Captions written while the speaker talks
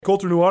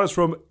Colter Nuanez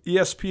from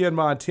ESPN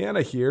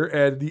Montana here,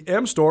 and the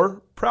M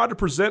Store, proud to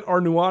present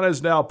our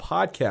Nuanez Now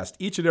podcast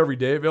each and every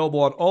day, available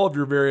on all of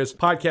your various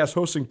podcast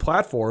hosting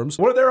platforms.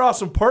 One of their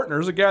awesome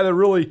partners, a guy that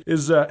really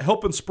is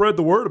helping spread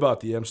the word about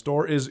the M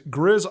Store, is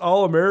Grizz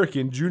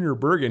All-American Junior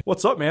Bergen.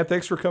 What's up, man?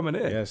 Thanks for coming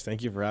in. Yes,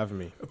 thank you for having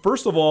me.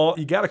 First of all,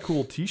 you got a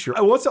cool t-shirt.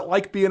 What's it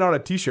like being on a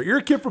t-shirt? You're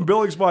a kid from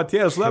Billings,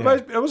 Montana, so that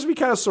must be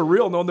kind of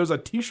surreal knowing there's a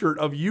t-shirt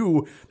of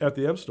you at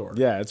the M Store.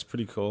 Yeah, it's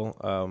pretty cool.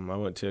 I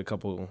went to a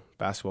couple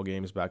basketball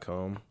games back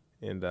home,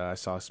 and I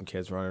saw some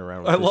kids running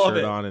around with the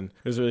shirt on, and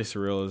it was really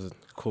surreal. It was a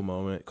cool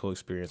moment, cool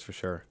experience for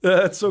sure.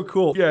 That's so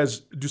cool. You guys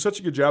do such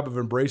a good job of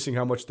embracing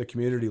how much the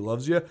community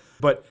loves you.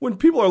 But when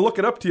people are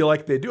looking up to you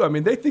like they do,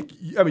 they think,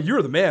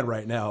 you're the man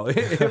right now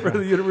for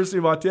the University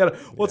of Montana.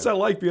 What's that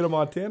like being a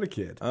Montana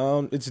kid?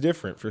 It's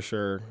different for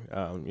sure.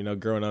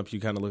 Growing up, you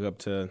kind of look up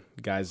to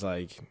guys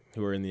like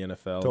who are in the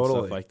NFL and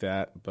stuff like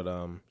that. But,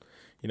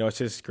 it's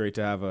just great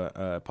to have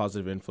a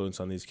positive influence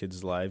on these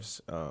kids' lives.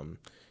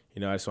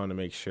 I just want to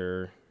make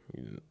sure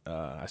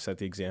I set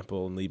the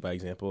example and lead by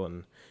example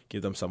and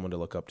give them someone to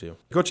look up to.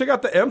 Go check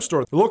out the M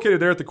Store. They're located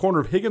there at the corner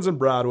of Higgins and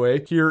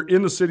Broadway here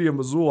in the city of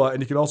Missoula,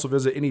 and you can also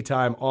visit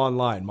anytime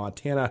online,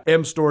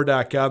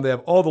 montanamstore.com. They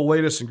have all the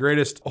latest and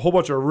greatest, a whole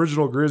bunch of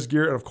original Grizz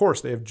gear, and of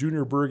course, they have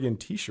Junior Bergen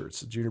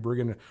t-shirts. Junior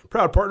Bergen,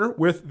 proud partner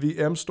with the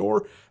M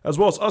Store, as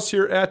well as us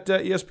here at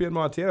ESPN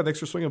Montana. Thanks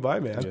for swinging by,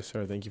 man. Yes,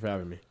 sir. Thank you for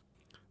having me.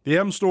 The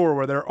M Store,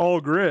 where they're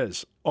all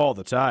Grizz all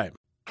the time.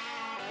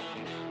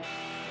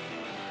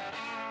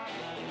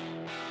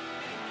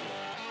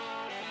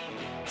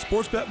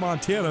 Sportsbet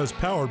Montana is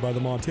powered by the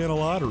Montana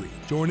Lottery.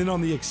 Join in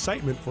on the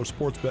excitement for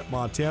Sportsbet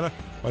Montana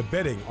by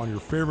betting on your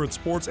favorite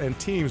sports and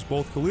teams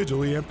both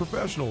collegially and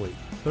professionally.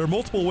 There are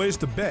multiple ways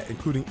to bet,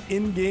 including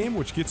in-game,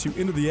 which gets you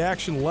into the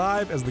action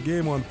live as the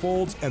game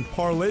unfolds, and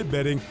parlay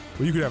betting,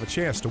 where you could have a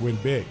chance to win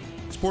big.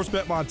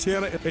 Sportsbet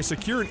Montana, a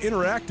secure and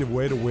interactive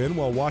way to win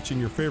while watching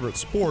your favorite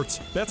sports.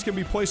 Bets can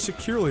be placed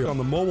securely on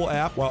the mobile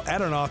app while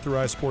at an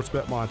authorized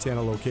Sportsbet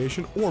Montana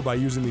location or by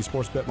using the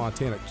Sportsbet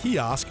Montana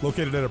kiosk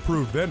located at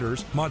approved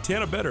vendors.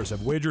 Montana bettors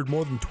have wagered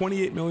more than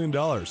 $28 million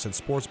since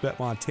Sportsbet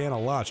Montana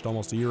launched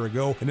almost a year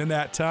ago, and in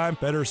that time,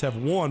 bettors have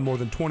won more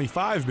than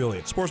 $25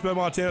 million. Sportsbet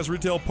Montana's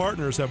retail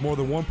partners have more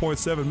than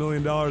 $1.7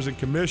 million in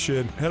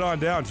commission. Head on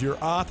down to your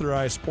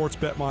authorized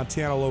Sportsbet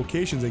Montana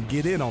locations and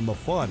get in on the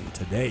fun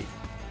today.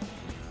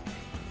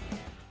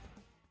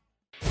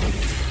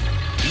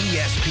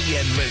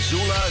 ESPN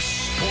Missoula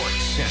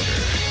Sports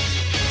Center.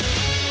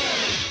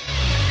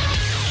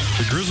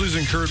 The Grizzlies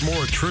incurred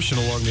more attrition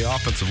along the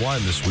offensive line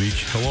this week.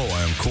 Hello,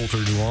 I am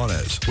Colter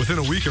Nuanez. Within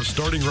a week of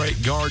starting right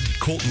guard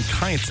Colton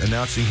Kynes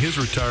announcing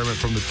his retirement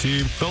from the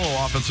team, fellow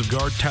offensive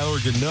guard Tyler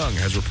Genung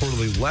has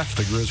reportedly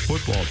left the Grizz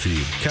football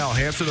team. Kyle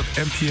Hansen of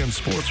MTN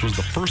Sports was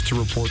the first to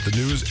report the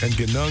news, and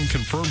Genung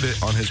confirmed it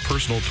on his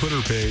personal Twitter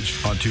page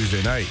on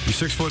Tuesday night. The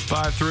 6'5",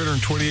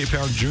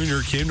 328-pound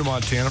junior came to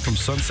Montana from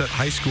Sunset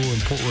High School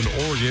in Portland,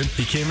 Oregon.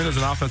 He came in as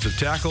an offensive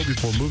tackle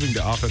before moving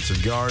to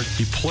offensive guard.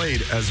 He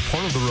played as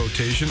part of the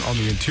rotation on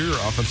the interior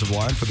offensive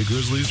line for the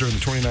Grizzlies during the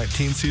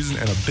 2019 season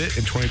and a bit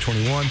in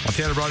 2021.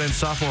 Montana brought in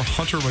sophomore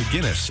Hunter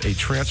McGinnis, a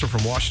transfer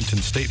from Washington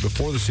State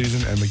before the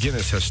season, and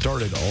McGinnis has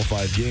started all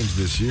 5 games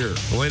this year.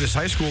 The latest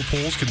high school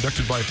polls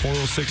conducted by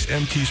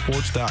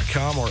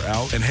 406mtsports.com are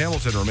out, and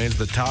Hamilton remains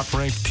the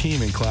top-ranked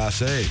team in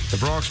Class A. The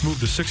Bronx moved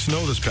to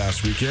 6-0 this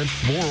past weekend.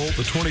 Laurel,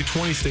 the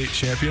 2020 state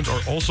champions, are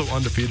also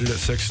undefeated at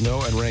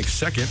 6-0 and ranked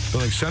second.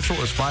 Billings Central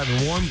is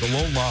 5-1, the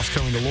lone loss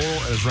coming to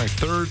Laurel, and is ranked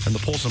third, and the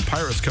Polson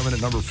Pirates come in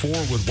at number 4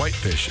 with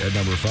Whitefish at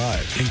number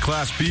 5. In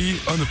Class B,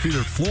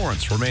 undefeated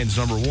Florence remains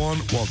number 1,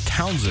 while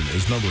Townsend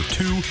is number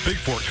 2. Big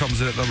Fork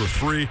comes in at number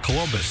 3.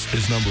 Columbus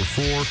is number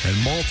 4,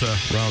 and Malta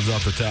rounds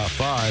out the top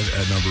 5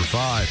 at number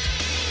 5.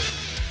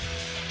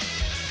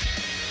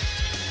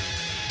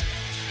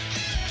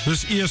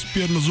 This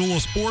ESPN Missoula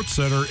Sports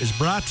Center is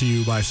brought to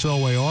you by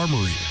Selway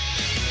Armory.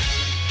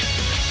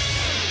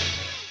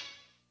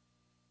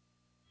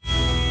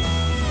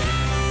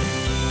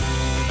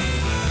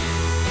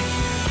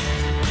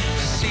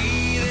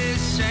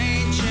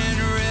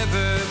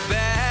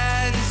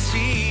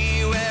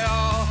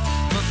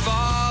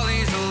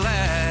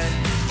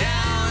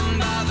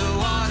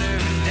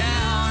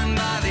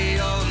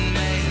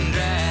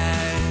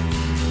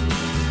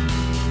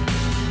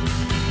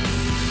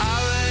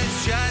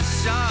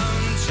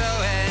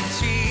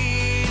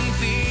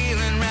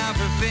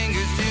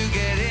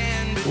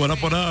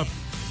 What up?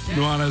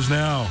 Nuanez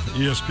Now,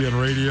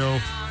 ESPN Radio.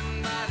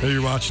 Hey,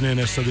 you're watching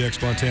NSWX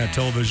Montana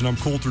Television. I'm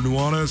Colter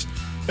Nuanez.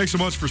 Thanks so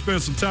much for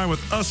spending some time with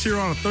us here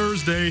on a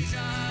Thursday.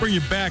 Bring you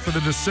back with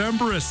a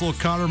Decemberist, little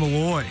Connor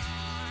Malloy.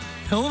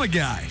 Hell of a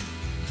guy.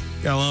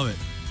 Yeah, I love it.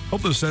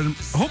 Hope the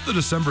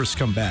Decemberists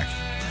come back.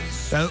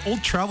 That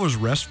old Travelers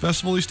Rest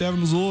Festival used to have in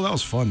Missoula, that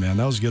was fun, man.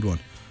 That was a good one.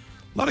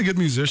 A lot of good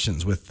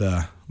musicians with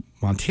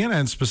Montana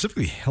and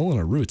specifically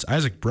Helena roots.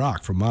 Isaac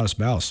Brock from Modest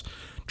Mouse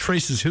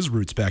traces his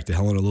roots back to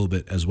Helena a little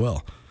bit as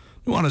well.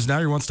 Nuanez Now,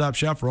 your one-stop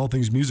shop for all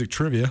things music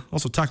trivia.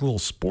 Also talk a little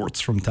sports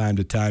from time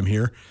to time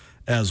here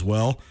as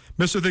well.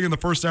 Missed a thing in the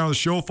first hour of the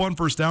show. Fun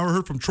first hour.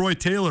 Heard from Troy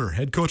Taylor,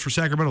 head coach for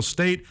Sacramento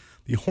State.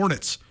 The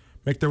Hornets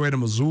make their way to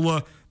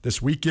Missoula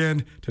this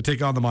weekend to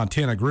take on the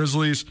Montana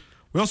Grizzlies.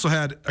 We also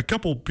had a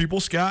couple people,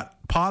 Scott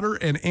Potter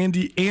and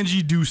Angie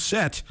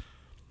Doucette,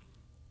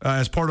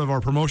 as part of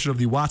our promotion of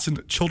the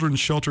Watson Children's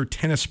Shelter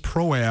Tennis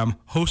Pro-Am,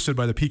 hosted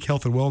by the Peak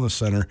Health and Wellness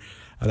Center.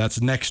 That's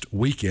next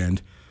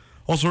weekend.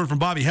 Also heard from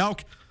Bobby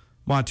Houck,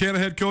 Montana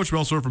head coach. We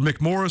also heard from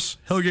Mick Morris,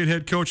 Hellgate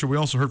head coach. And we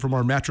also heard from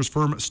our Mattress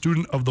Firm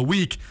Student of the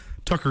Week,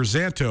 Tucker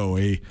Zanto,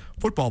 a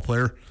football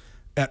player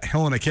at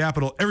Helena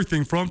Capital.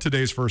 Everything from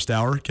today's first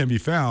hour can be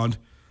found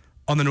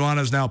on the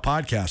Nuanez Now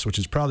podcast, which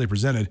is proudly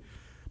presented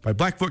by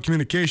Blackfoot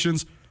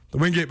Communications, the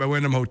Wingate by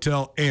Wyndham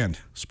Hotel, and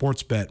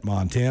Sportsbet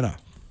Montana.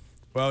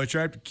 Well, we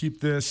tried to keep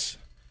this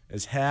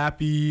as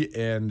happy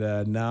and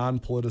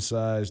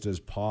non-politicized as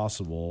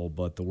possible,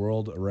 but the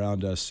world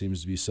around us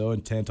seems to be so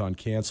intent on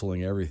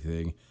canceling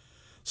everything.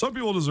 Some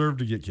people deserve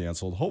to get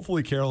canceled.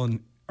 Hopefully,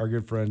 Carolyn, our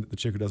good friend, the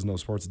chick who doesn't know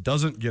sports,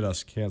 doesn't get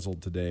us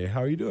canceled today.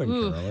 How are you doing,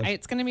 Carolyn?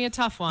 It's going to be a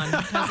tough one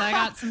because I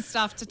got some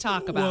stuff to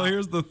talk about. Well,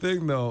 here's the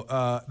thing,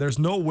 though. There's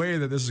no way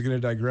that this is going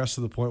to digress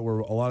to the point where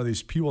a lot of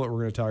these people that we're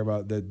going to talk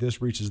about, that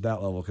this reaches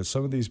that level, because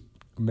some of these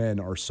men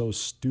are so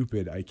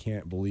stupid, I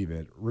can't believe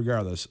it.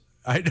 Regardless,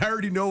 I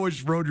already know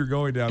which road you're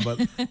going down,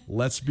 but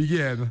let's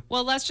begin.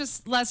 Well, let's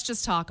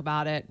just talk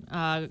about it.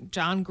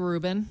 John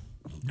Gruden.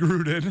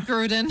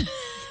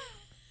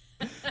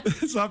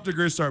 It's off to a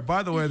great start.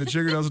 By the way, the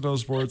Chick Who Doesn't Know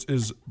Sports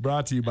is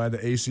brought to you by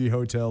the AC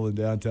Hotel in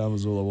downtown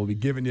Missoula. We'll be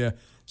giving you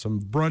some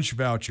brunch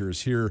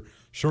vouchers here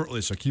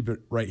shortly, so keep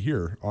it right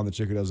here on the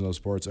Chick Who Doesn't Know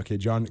Sports. Okay,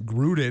 John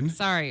Gruden.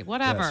 Sorry,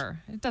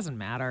 whatever. Yes. It doesn't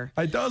matter.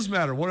 It does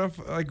matter. What if,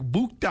 like,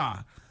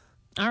 Bukta?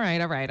 All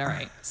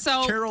right.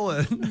 So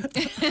Carolyn.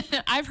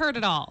 I've heard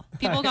it all.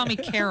 People call me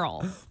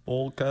Carol.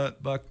 Bowl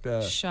cut,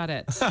 Bukta. Shut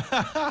it.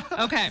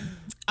 Okay.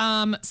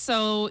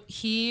 So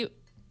he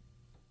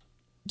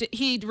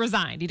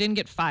resigned. He didn't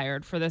get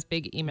fired for this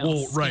big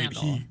email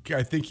scandal. Right.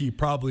 I think he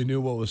probably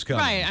knew what was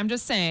coming. Right. I'm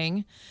just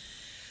saying.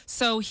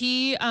 So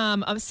he,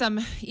 some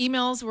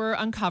emails were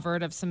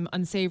uncovered of some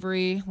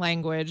unsavory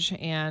language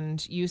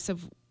and use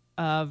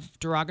of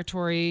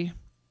derogatory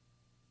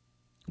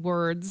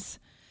words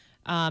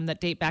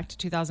that date back to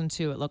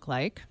 2002, it looked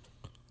like.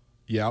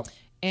 Yep.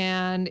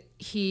 And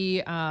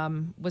he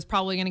was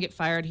probably going to get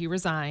fired. He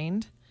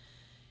resigned.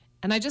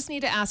 And I just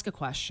need to ask a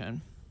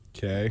question.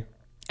 Okay.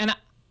 And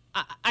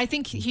I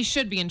think he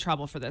should be in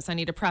trouble for this. I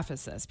need to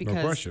preface this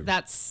because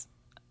that's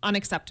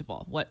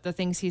unacceptable. What the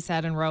things he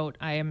said and wrote,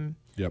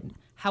 Yep.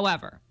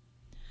 However,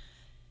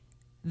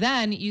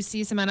 then you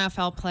see some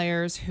NFL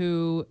players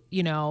who,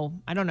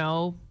 I don't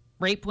know,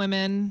 rape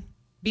women,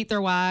 beat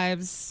their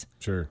wives.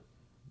 Sure.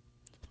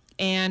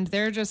 And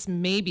they're just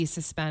maybe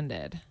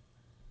suspended.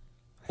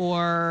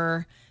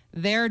 Or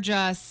they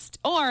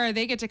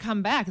get to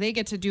come back. They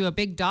get to do a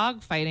big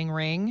dog fighting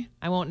ring.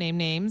 I won't name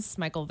names,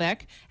 Michael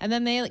Vick. And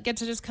then they get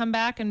to just come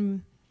back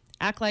and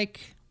act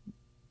like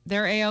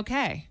they're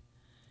A-okay.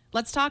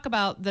 Let's talk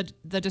about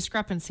the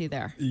discrepancy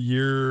there.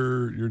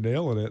 You're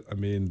nailing it. I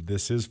mean,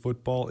 this is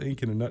Football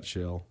Inc. in a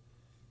nutshell.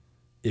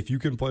 If you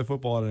can play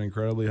football at an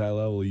incredibly high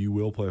level, you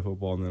will play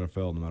football in the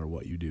NFL no matter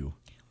what you do.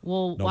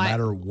 Well, no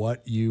matter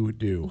what you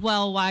do.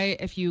 Well, why,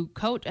 if you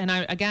coach,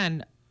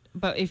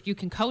 but if you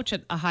can coach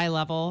at a high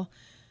level,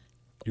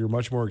 you're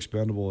much more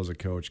expendable as a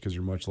coach because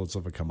you're much less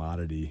of a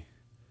commodity.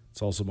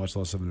 It's also much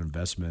less of an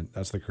investment.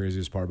 That's the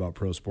craziest part about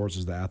pro sports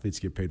is the athletes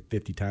get paid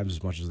 50 times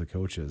as much as the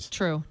coaches.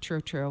 True.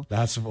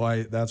 That's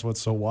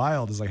what's so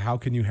wild is like, how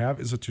can you have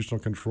institutional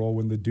control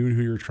when the dude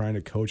who you're trying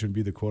to coach and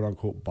be the quote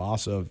unquote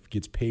boss of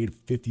gets paid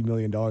 $50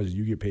 million and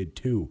you get paid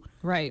 $2 million?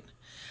 Right.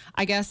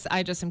 I guess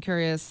I just am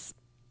curious,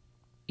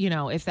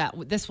 if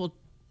this will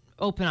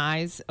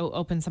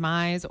open some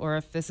eyes, or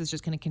if this is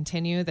just going to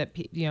continue that,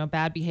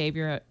 bad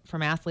behavior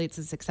from athletes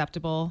is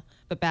acceptable,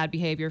 but bad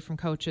behavior from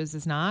coaches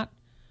is not.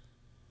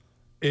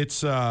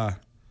 It's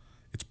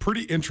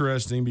pretty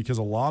interesting because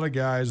a lot of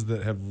guys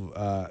that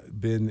have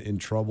been in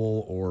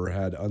trouble or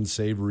had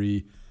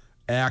unsavory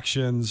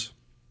actions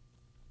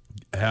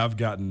have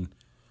gotten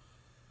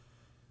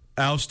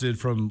ousted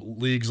from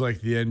leagues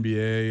like the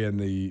NBA and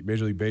the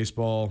Major League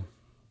Baseball.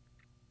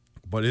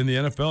 But in the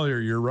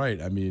NFL, you're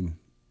right. I mean,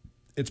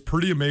 it's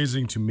pretty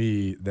amazing to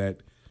me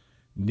that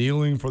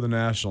kneeling for the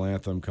national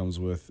anthem comes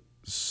with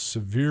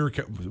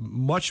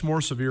much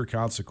more severe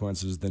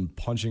consequences than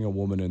punching a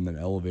woman in an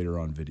elevator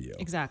on video.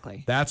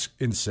 Exactly. That's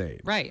insane.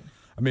 Right.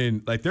 I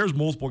mean, like, there's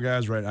multiple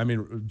guys, right? I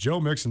mean, Joe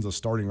Mixon's a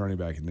starting running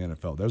back in the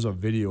NFL. There's a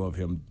video of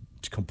him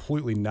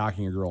completely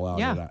knocking a girl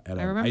out at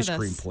an ice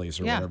cream place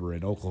or whatever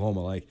in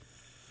Oklahoma. Like,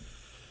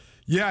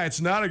 yeah,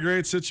 it's not a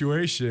great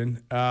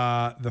situation.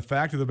 The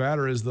fact of the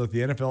matter is that the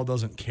NFL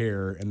doesn't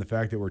care, and the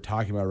fact that we're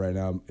talking about right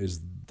now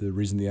is the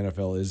reason the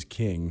NFL is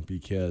king,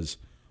 because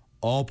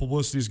all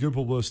publicity is good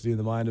publicity in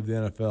the mind of the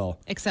NFL.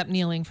 Except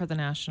kneeling for the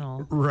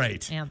national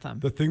anthem.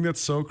 The thing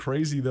that's so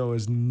crazy, though,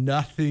 is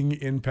nothing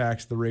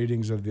impacts the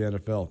ratings of the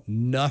NFL.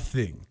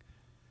 Nothing.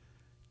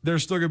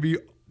 There's still going to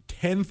be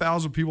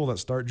 10,000 people that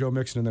start Joe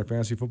Mixon in their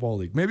fantasy football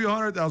league. Maybe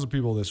 100,000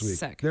 people this week.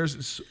 Sick.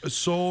 There's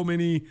so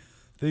many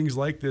things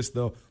like this,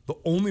 though. The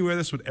only way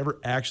this would ever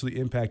actually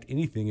impact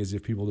anything is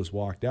if people just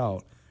walked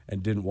out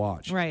and didn't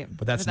watch. Right.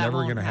 But that's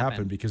never going to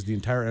happen because the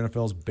entire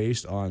NFL is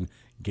based on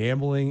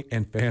gambling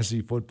and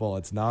fantasy football.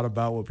 It's not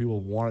about what people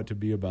want it to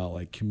be about,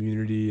 like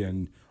community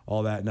and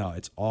all that. No,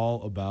 it's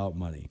all about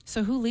money.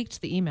 So who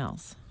leaked the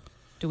emails?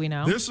 Do we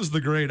know? This is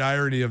the great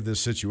irony of this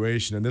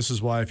situation, and this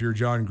is why if you're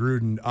John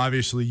Gruden,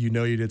 obviously you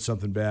know you did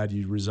something bad,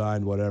 you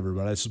resigned, whatever,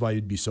 but this is why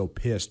you'd be so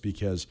pissed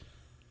because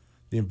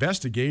the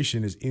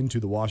investigation is into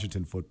the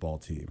Washington football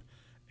team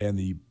and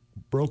the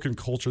broken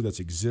culture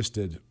that's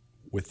existed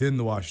within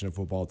the Washington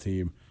football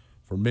team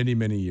for many,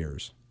 many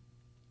years.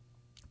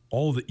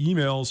 All of the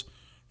emails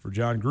for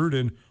John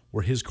Gruden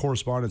were his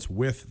correspondence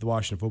with the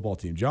Washington football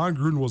team. John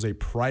Gruden was a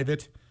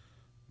private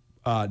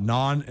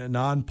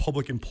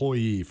non-public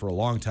employee for a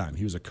long time.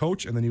 He was a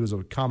coach, and then he was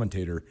a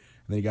commentator,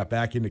 and then he got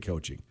back into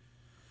coaching.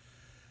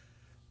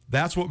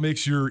 That's what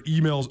makes your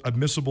emails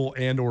admissible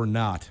and or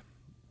not.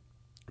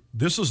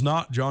 This is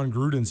not John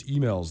Gruden's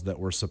emails that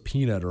were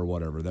subpoenaed or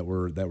whatever, that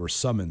were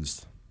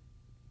summonsed.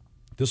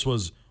 This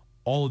was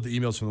all of the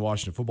emails from the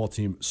Washington football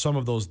team. Some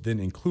of those then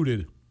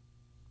included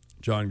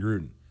John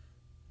Gruden.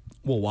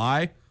 Well,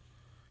 why?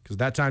 Because at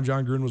that time,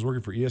 John Gruden was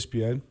working for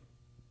ESPN,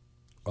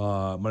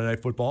 Monday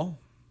Night Football.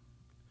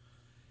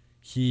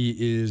 He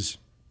is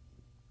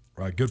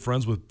good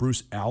friends with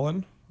Bruce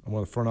Allen,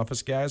 one of the front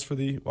office guys for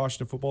the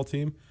Washington football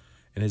team.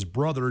 And his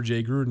brother,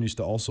 Jay Gruden, used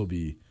to also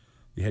be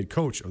the head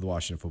coach of the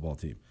Washington football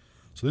team.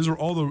 So these are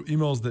all the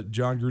emails that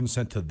John Gruden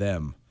sent to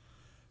them.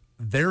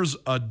 There's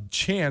a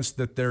chance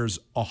that there's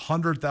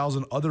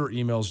 100,000 other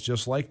emails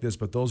just like this,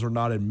 but those are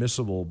not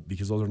admissible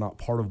because those are not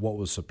part of what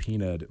was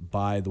subpoenaed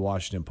by the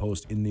Washington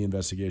Post in the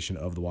investigation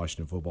of the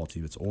Washington football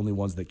team. It's only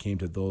ones that came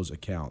to those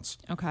accounts.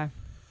 Okay.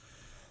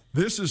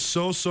 This is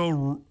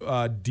so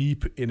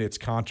deep in its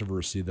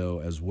controversy, though,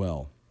 as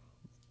well.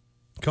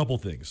 A couple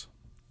things.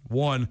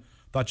 One,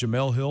 thought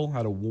Jemele Hill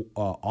had an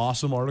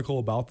awesome article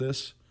about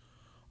this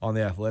on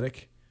The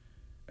Athletic,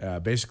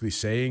 basically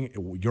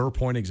saying your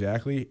point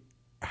exactly.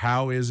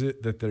 How is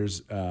it that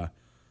there's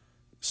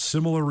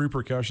similar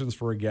repercussions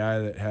for a guy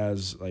that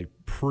has like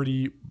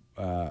pretty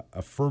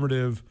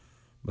affirmative,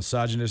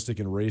 misogynistic,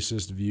 and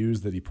racist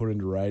views that he put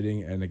into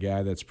writing and a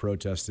guy that's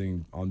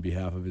protesting on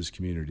behalf of his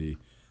community?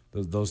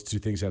 Those two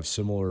things have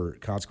similar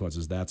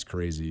consequences. That's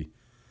crazy.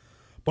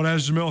 But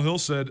as Jemele Hill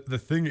said, the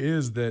thing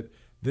is that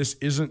this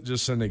isn't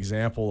just an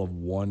example of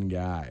one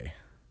guy.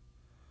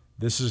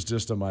 This is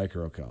just a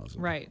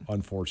microcosm. Right.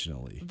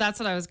 Unfortunately.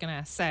 That's what I was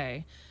going to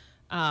say,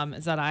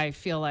 is that I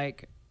feel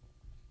like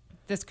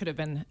this could have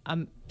been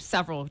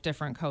several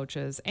different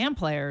coaches and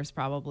players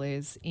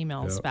probably's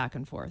emails back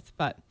and forth.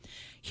 But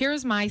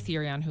here's my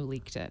theory on who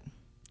leaked it.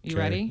 You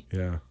ready?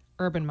 Yeah.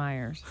 Urban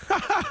Meyers.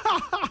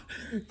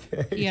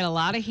 Okay. He had a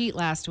lot of heat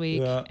last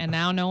week, and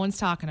now no one's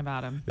talking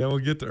about him. Yeah, we'll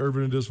get to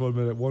Urban in just 1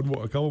 minute.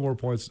 A couple more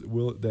points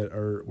that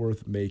are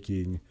worth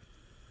making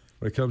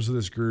when it comes to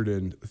this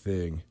Gruden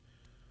thing.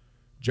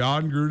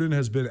 John Gruden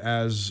has been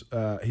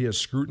he has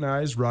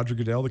scrutinized Roger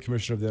Goodell, the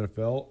commissioner of the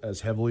NFL,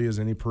 as heavily as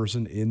any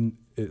person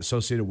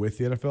associated with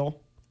the NFL.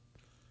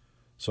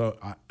 So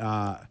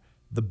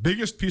the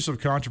biggest piece of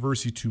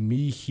controversy to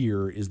me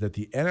here is that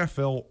the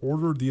NFL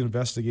ordered the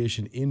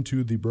investigation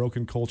into the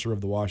broken culture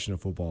of the Washington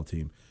football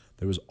team.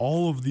 There was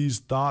all of these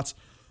thoughts.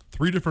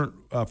 3 different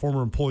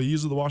former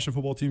employees of the Washington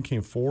football team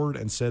came forward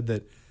and said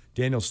that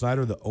Daniel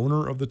Snyder, the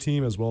owner of the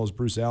team, as well as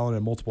Bruce Allen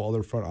and multiple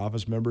other front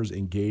office members,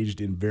 engaged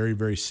in very,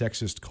 very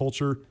sexist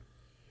culture.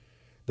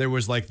 There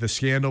was like the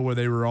scandal where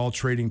they were all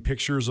trading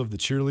pictures of the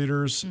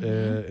cheerleaders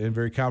in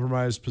very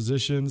compromised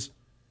positions.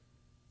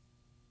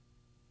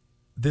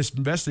 This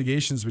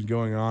investigation's been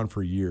going on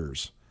for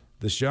years.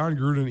 This John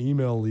Gruden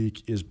email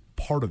leak is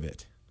part of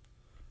it.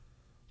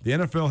 The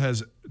NFL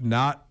has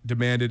not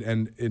demanded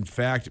and, in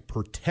fact,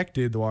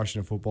 protected the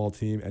Washington football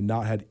team and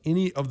not had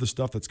any of the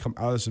stuff that's come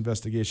out of this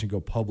investigation go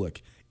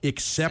public,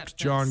 except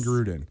John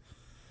Gruden.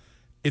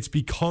 It's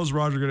because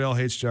Roger Goodell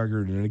hates John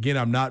Gruden. And, again,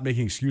 I'm not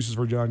making excuses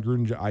for John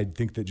Gruden. I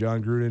think that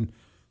John Gruden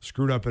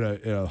screwed up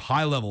at a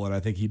high level, and I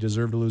think he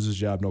deserved to lose his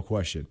job, no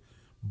question.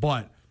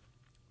 But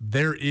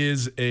there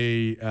is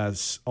a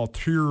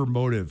ulterior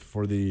motive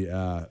for the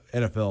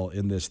NFL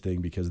in this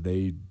thing because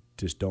they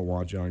just don't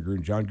want John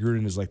Gruden. John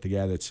Gruden is like the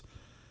guy it's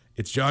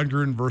John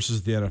Gruden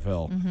versus the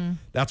NFL. Mm-hmm.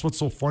 That's what's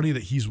so funny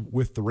that he's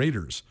with the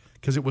Raiders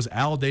because it was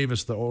Al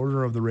Davis, the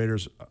owner of the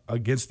Raiders,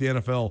 against the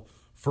NFL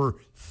for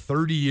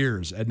 30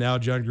 years. And now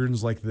John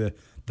Gruden's like the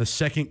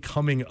second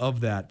coming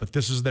of that. But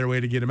this is their way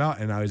to get him out,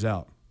 and now he's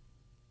out.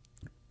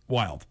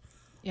 Wild.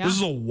 Yeah. This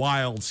is a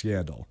wild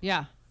scandal.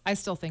 Yeah. I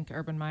still think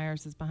Urban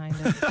Meyers is behind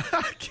it.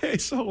 Okay,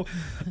 so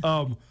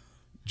John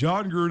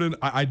Gruden,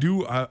 I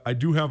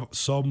do have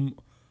some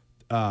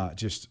I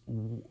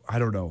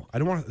don't know. I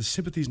don't want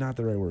sympathy is not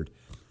the right word.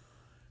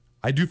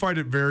 I do find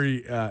it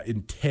very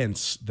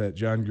intense that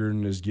John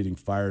Gruden is getting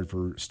fired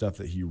for stuff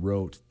that he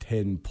wrote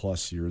 10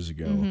 plus years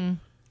ago. Mm-hmm.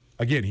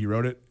 again, he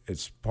wrote it.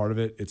 It's part of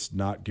it. It's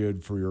not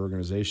good for your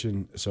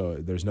organization. So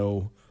there's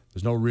no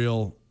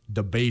real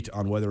debate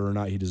on whether or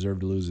not he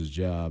deserved to lose his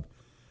job.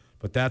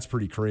 But that's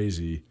pretty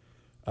crazy.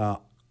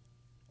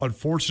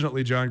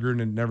 Unfortunately, Jon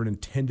Gruden never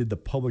intended the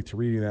public to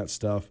reading that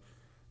stuff.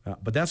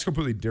 But that's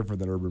completely different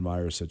than Urban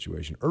Meyer's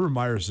situation. Urban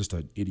Meyer is just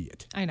an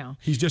idiot. I know.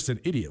 He's just an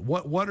idiot.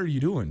 What are you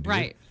doing, dude?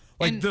 Right.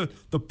 Like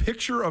the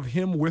picture of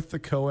him with the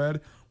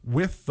co-ed,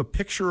 with the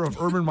picture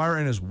of Urban Meyer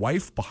and his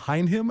wife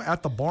behind him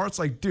at the bar, it's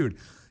like, dude,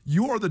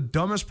 you are the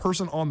dumbest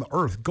person on the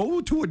earth.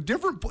 Go to a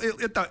different place.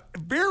 At the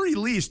very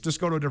least,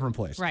 just go to a different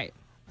place. Right.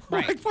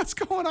 Like, what's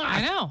going on?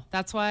 I know.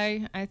 That's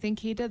why I think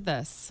he did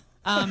this.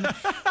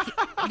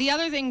 The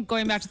other thing,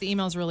 going back to the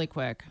emails really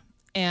quick,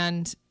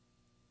 and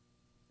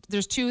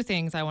there's two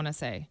things I want to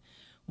say.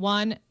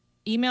 One,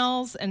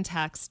 emails and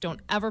texts, don't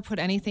ever put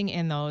anything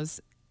in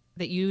those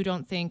that you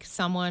don't think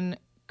someone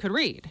could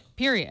read,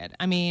 period.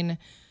 I mean,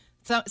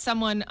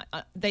 someone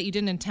that you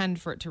didn't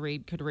intend for it to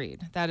read could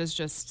read. That is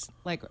just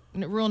like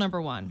rule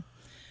number one.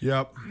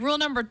 Yep.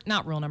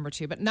 Not rule number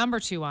two, but number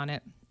two on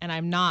it, and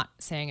I'm not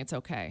saying it's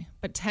okay,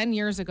 but 10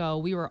 years ago,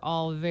 we were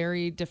all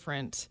very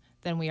different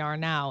than we are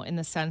now in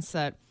the sense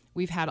that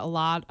we've had a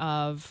lot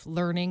of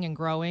learning and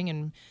growing,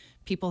 and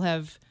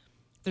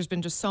there's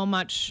been just so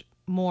much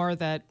more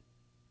that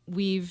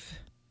we've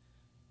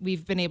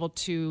been able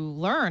to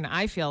learn,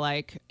 I feel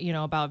like,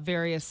 about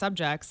various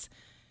subjects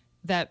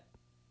that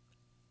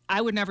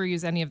I would never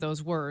use any of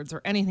those words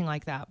or anything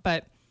like that.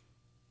 But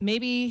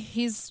maybe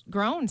he's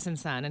grown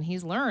since then and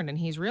he's learned and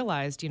he's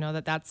realized,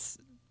 that that's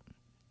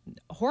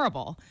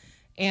horrible.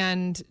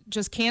 And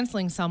just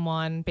canceling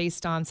someone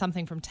based on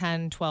something from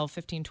 10, 12,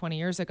 15, 20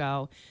 years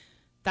ago,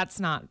 that's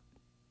not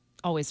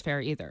always fair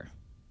either.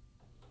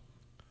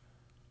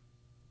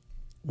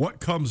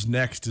 What comes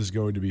next is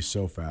going to be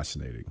so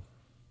fascinating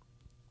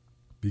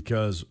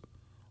because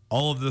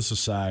all of this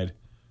aside,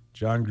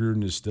 Jon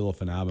Gruden is still a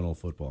phenomenal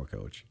football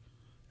coach.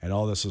 And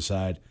all this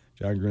aside,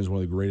 Jon Gruden is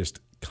one of the greatest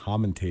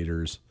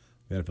commentators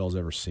the NFL's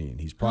ever seen.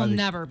 He'll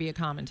never be a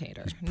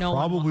commentator. No,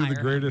 probably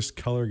the greatest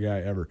color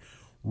guy ever.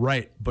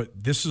 Right,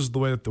 but this is the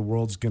way that the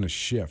world's going to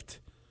shift,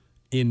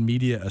 in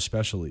media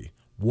especially.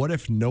 What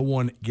if no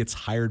one gets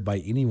hired by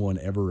anyone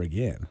ever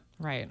again?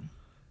 Right.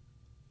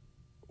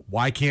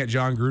 Why can't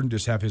Jon Gruden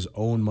just have his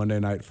own Monday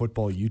Night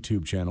Football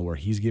YouTube channel where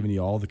he's giving you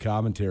all the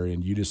commentary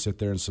and you just sit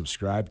there and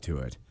subscribe to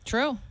it?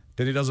 True.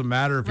 Then it doesn't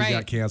matter if he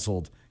got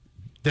canceled.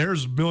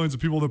 There's millions of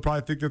people that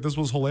probably think that this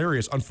was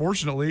hilarious,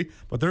 unfortunately,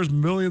 but there's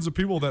millions of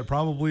people that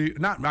probably,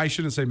 I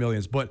shouldn't say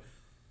millions, but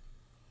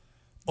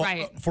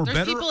for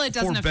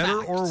there's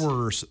better or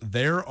worse,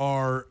 there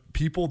are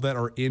people that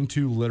are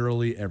into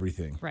literally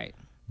everything. Right.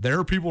 There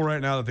are people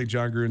right now that think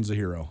Jon Gruden's a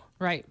hero.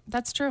 Right.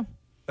 That's true.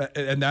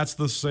 And that's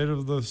the state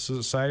of the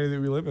society that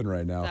we live in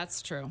right now.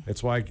 That's true.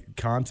 It's why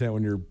content,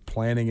 when you're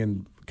planning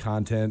and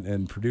content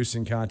and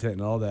producing content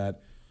and all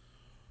that,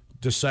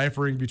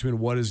 deciphering between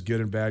what is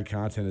good and bad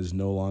content is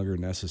no longer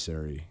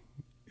necessary.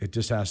 It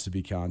just has to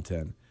be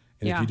content.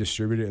 And if you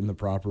distribute it in the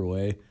proper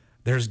way,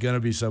 there's going to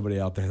be somebody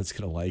out there that's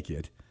going to like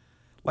it.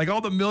 Like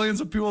all the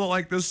millions of people that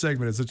like this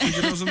segment. It's a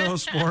Chicken Doesn't Know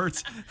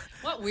Sports.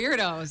 What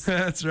weirdos.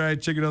 That's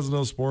right. Chicken Doesn't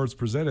Know Sports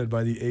presented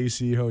by the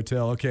AC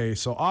Hotel. Okay,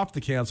 so off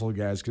the cancel,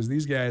 guys, because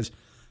these guys,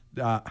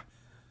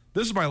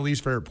 this is my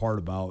least favorite part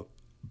about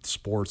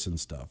sports and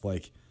stuff.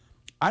 Like,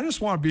 I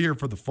just want to be here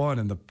for the fun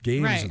and the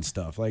games and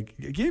stuff. Like,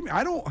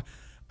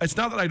 it's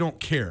not that I don't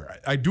care.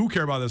 I do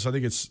care about this. I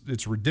think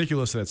it's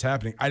ridiculous that it's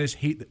happening. I just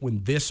hate that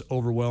when this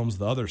overwhelms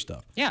the other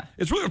stuff. Yeah.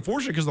 It's really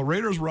unfortunate because the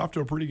Raiders were off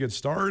to a pretty good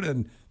start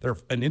and they're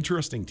an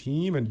interesting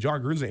team and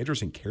Jon Gruden's an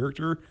interesting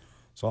character.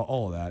 So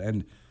all of that.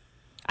 And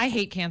I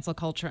hate cancel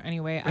culture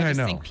anyway. I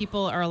think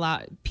people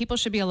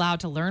should be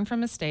allowed to learn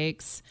from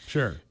mistakes.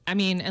 Sure. I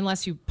mean,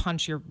 unless you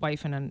punch your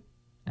wife in an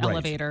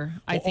elevator.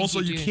 I think also,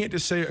 you can't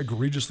just say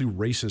egregiously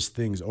racist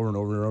things over and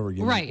over and over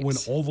again. Right. When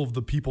all of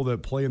the people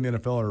that play in the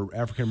NFL are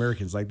African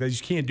Americans. Like, they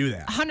just can't do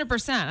that.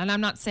 100%. And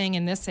I'm not saying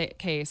in this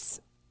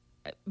case,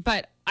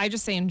 but I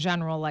just say in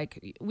general,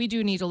 like, we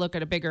do need to look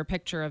at a bigger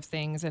picture of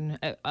things and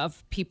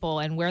of people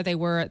and where they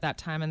were at that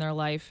time in their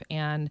life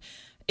and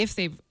if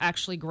they've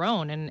actually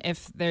grown and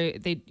if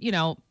they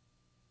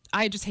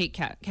I just hate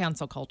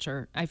cancel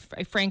culture. I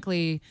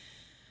frankly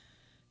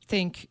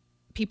think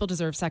people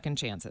deserve second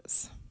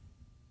chances.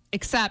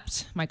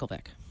 Except Michael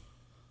Vick.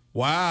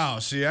 Wow.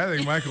 See, I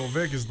think Michael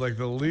Vick is like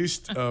the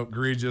least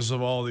egregious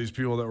of all these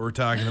people that we're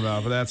talking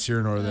about, but that's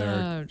here nor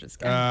there. Just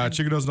kidding.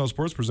 Chicken Doesn't Know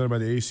Sports presented by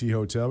the AC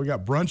Hotel. We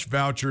got brunch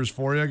vouchers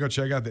for you. Go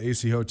check out the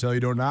AC Hotel. You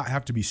do not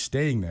have to be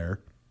staying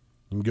there.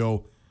 You can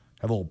go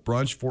have a little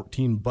brunch,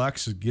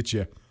 $14 to get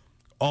you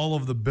all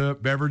of the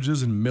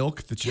beverages and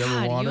milk that you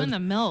ever wanted. You and the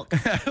milk.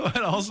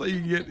 But also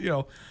you can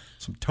get,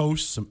 some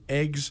toast, some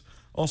eggs,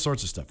 all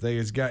sorts of stuff.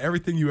 It's got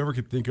everything you ever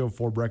could think of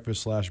for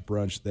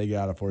breakfast/brunch. They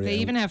got it for you. They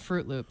even have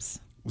Fruit Loops.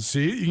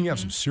 See, you can have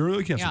some cereal,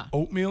 you can have some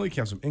oatmeal, you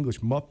can have some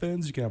English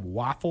muffins, you can have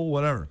waffle,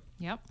 whatever.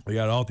 Yep. We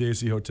got it all at the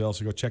AC Hotel,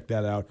 so go check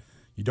that out.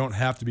 You don't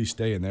have to be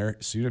staying there.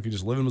 So even if you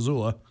just live in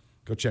Missoula,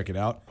 go check it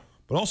out.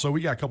 But also,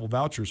 we got a couple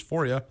vouchers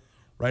for you.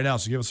 right now.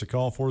 So give us a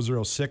call,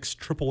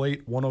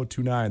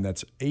 406-888-1029.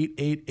 That's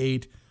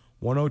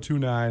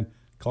 888-1029.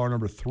 Caller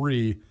number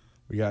 3.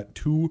 We got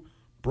 2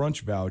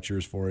 brunch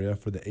vouchers for you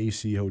for the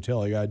AC Hotel.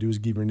 All you got to do is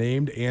give your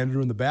name to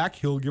Andrew in the back.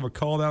 He'll give a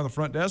call down the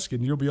front desk,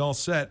 and you'll be all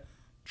set.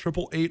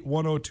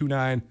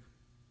 888-1029.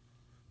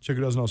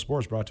 Chico Doesn't Know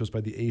Sports, brought to us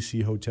by the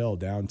AC Hotel,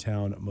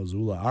 downtown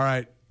Missoula. All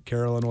right,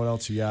 Carolyn, what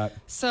else you got?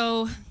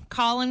 So,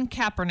 Colin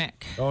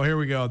Kaepernick. Oh, here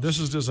we go. This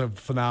is just a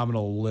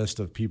phenomenal list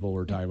of people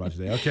we're talking about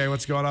today. Okay,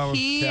 what's going on with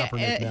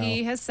Kaepernick now?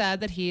 He has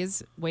said that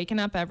he's waking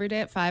up every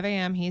day at 5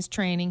 a.m. He's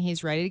training.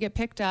 He's ready to get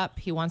picked up.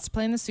 He wants to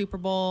play in the Super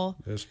Bowl.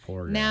 This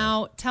poor guy.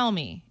 Now, tell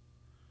me,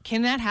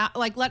 can that happen?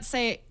 Like, let's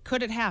say,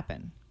 could it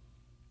happen?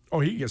 Oh,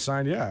 he could get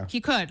signed, yeah.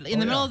 He could. In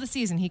the middle of the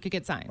season, he could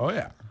get signed. Oh,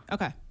 yeah.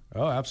 Okay.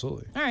 Oh,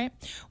 absolutely. All right.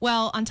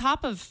 Well, on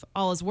top of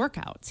all his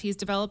workouts, he's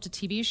developed a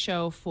TV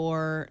show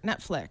for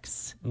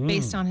Netflix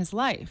based on his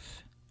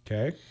life.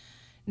 Okay.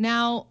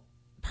 Now,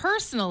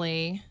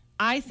 personally,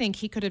 I think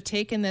he could have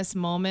taken this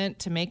moment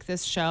to make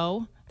this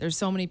show. There's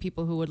so many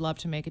people who would love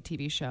to make a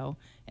TV show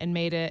and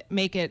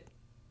make it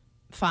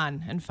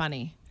fun and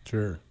funny.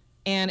 Sure.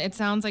 And it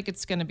sounds like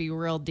it's going to be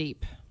real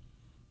deep.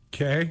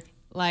 Okay.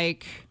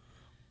 Like,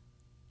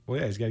 well,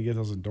 yeah, he's got to get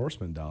those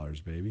endorsement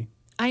dollars, baby.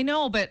 I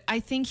know, but I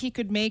think he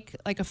could make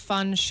like a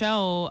fun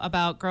show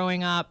about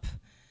growing up,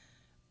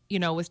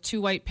 with 2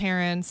 white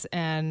parents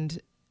and,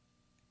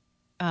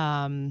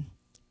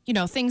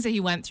 things that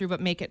he went through,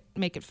 but make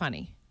it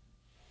funny.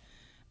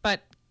 But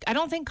I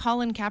don't think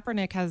Colin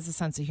Kaepernick has a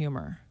sense of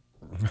humor.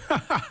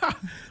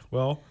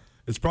 Well,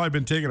 it's probably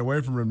been taken away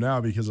from him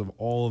now because of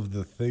all of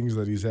the things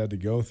that he's had to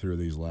go through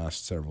these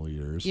last several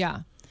years.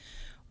 Yeah.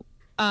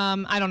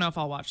 I don't know if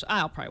I'll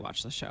probably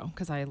watch the show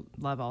because I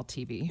love all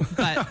TV.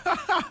 But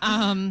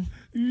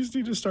you just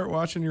need to start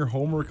watching your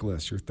homework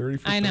list, your 30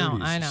 for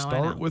 30s. I know.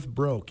 Start with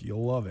Broke.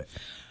 You'll love it.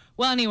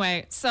 Well,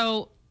 anyway,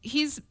 so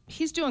he's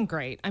doing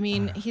great. I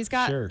mean, he's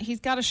got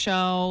a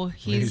show.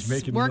 He's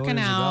making working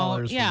millions out. of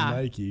dollars from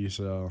Nike,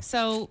 so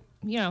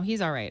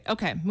he's all right.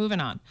 Okay, moving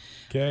on.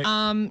 Okay.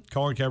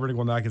 Colin Kaepernick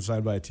will not get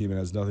signed by a team. It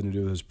has nothing to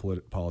do with his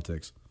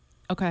politics.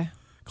 Okay.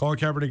 Colin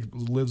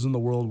Kaepernick lives in the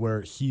world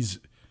where he's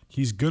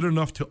good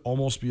enough to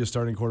almost be a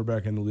starting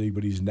quarterback in the league,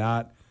 but he's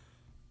not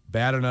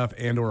bad enough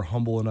and or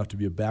humble enough to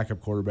be a backup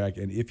quarterback.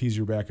 And if he's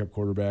your backup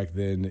quarterback,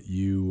 then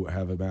you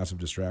have a massive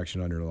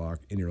distraction in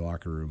your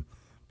locker room,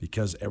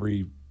 because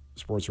every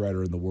sports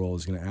writer in the world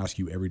is going to ask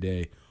you every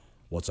day,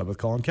 what's up with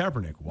Colin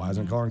Kaepernick? Why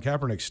isn't Colin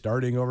Kaepernick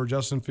starting over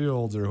Justin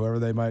Fields or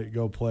whoever he might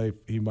go play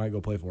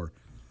for?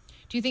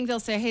 Do you think they'll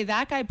say, hey,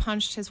 that guy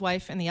punched his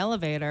wife in the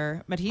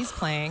elevator, but he's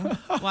playing.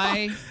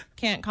 Why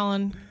can't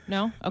Colin?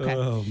 No? Okay.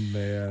 Oh,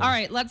 man. All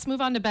right, let's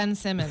move on to Ben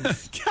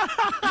Simmons.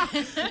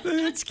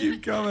 Let's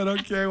keep coming.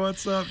 Okay,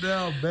 what's up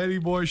now? Benny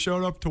boy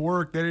showed up to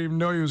work. They didn't even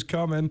know he was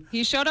coming.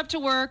 He showed up to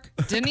work,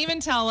 didn't even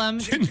tell him.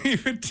 Didn't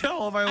even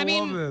tell him. I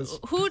love this.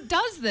 Who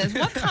does this?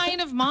 What kind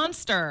of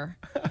monster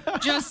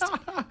just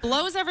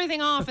blows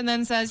everything off and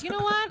then says, you know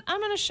what? I'm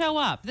going to show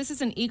up. This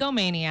is an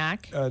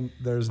egomaniac.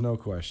 There's no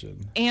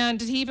question. And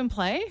did he even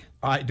play?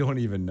 I don't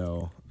even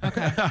know.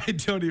 Okay. I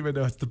don't even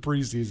know. It's the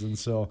preseason,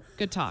 so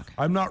good talk.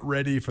 I'm not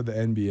ready for the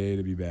NBA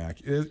to be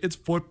back. It's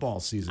football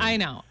season. I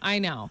know.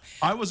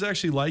 I was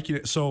actually liking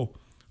it. So,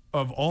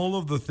 of all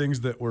of the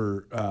things that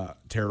were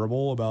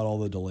terrible about all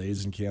the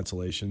delays and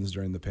cancellations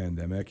during the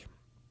pandemic,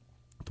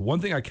 the one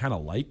thing I kind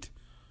of liked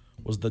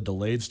was the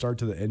delayed start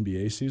to the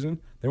NBA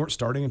season. They weren't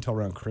starting until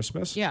around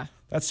Christmas. Yeah.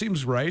 That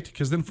seems right,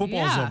 because then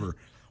football's over.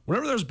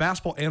 Whenever there's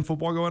basketball and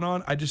football going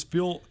on, I just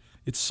feel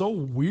it's so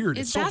weird.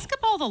 Is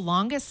basketball the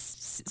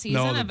longest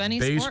season of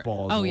any sport?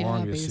 Baseball is the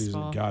longest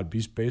season. God,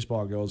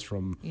 baseball goes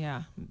from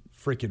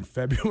freaking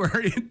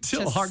February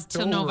until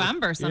October. To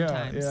November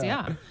sometimes.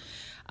 Yeah.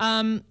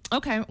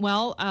 Okay.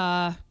 Well,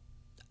 I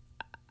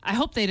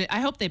hope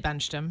they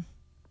benched him,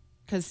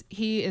 because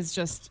he is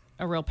just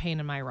a real pain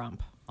in my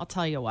rump. I'll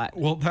tell you what.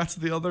 Well, that's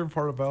the other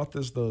part about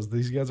this, though. Is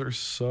these guys are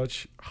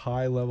such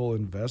high-level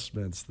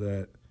investments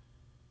that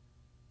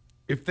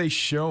if they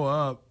show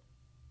up,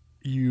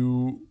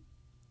 you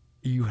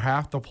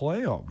have to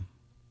play them.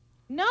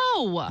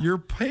 No. You're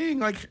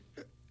paying,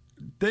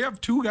 they have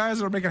 2 guys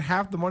that are making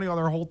half the money on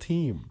their whole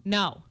team.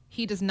 No,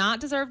 he does not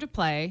deserve to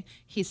play.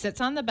 He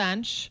sits on the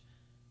bench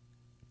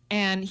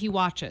and he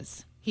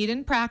watches. He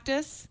didn't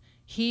practice.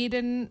 He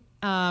didn't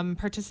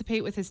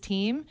participate with his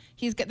team.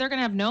 They're going to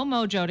have no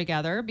mojo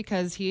together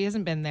because he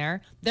hasn't been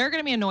there. They're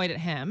going to be annoyed at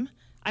him.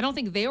 I don't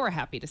think they were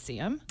happy to see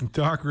him.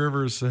 Doc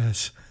Rivers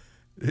says,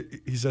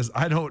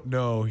 I don't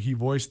know. He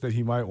voiced that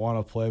he might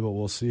want to play, but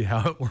we'll see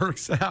how it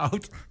works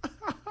out.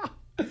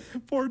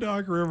 Poor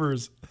Doc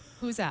Rivers.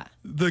 Who's that?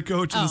 The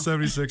coach of the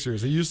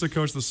 76ers. He used to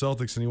coach the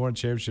Celtics, and he won a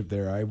championship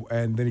there.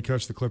 And then he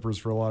coached the Clippers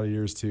for a lot of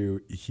years,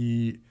 too.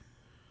 He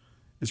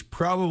is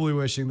probably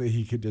wishing that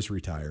he could just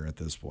retire at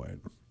this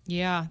point.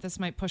 Yeah, this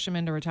might push him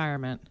into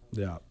retirement.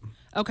 Yeah.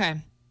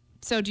 Okay.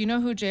 So do you know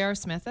who J.R.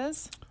 Smith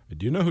is? I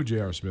do know who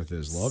J.R. Smith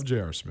is. Love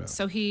J.R. Smith.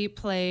 So he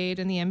played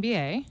in the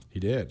NBA. He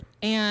did.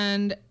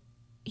 And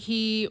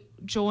he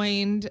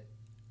joined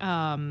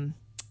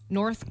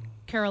North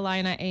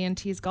Carolina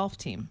A&T's golf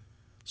team.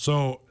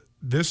 So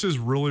this is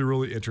really,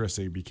 really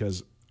interesting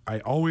because I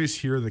always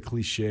hear the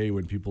cliche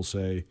when people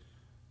say,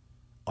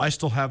 I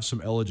still have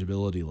some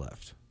eligibility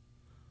left.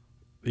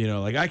 You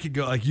know, like I could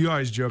go, like you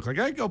always joke, like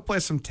I could go play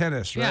some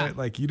tennis, right? Yeah.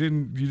 Like you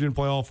didn't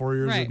play all 4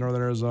 years Right. at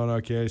Northern Arizona.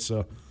 Okay,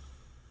 so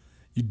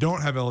you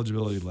don't have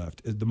eligibility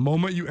left. The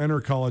moment you enter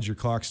college, your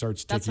clock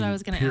starts ticking. That's what I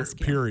was going to ask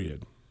you.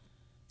 Period.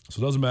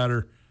 So it doesn't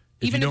matter.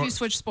 Even if you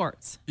switch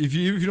sports. If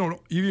you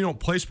don't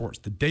play sports,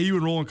 the day you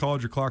enroll in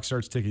college, your clock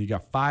starts ticking. You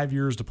got 5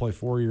 years to play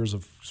 4 years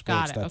of sports.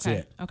 Got it. That's okay.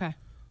 it. Okay.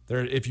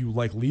 If you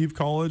like leave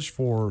college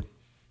for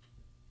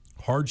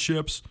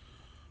hardships,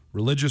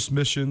 religious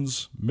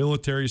missions,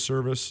 military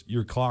service,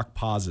 your clock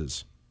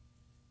pauses.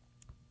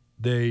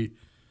 But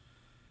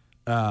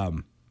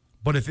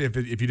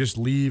if you just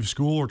leave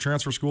school or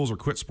transfer schools or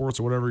quit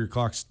sports or whatever, your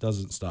clock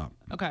doesn't stop.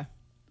 Okay.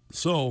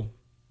 So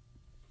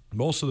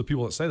most of the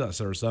people that say that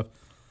sort of stuff,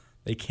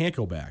 they can't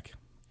go back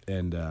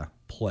and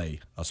play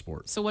a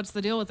sport. So what's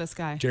the deal with this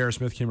guy? J.R.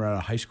 Smith came right out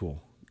of high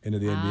school into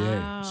the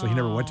NBA, so he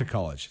never went to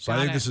college. So I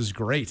think this is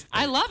great.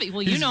 I love it.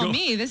 Well, you know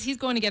me. He's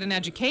going to get an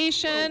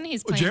education.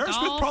 He's playing golf. J.R.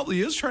 Smith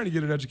probably is trying to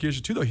get an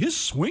education too, though. His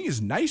swing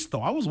is nice,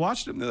 though. I was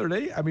watching him the other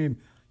day. I mean,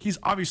 he's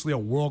obviously a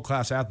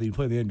world-class athlete. He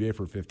played in the NBA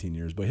for 15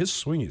 years, but his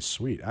swing is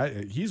sweet. I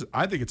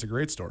think it's a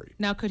great story.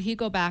 Now, could he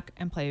go back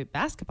and play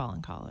basketball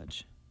in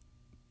college?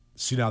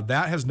 See, now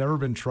that has never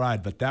been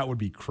tried, but that would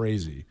be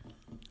crazy.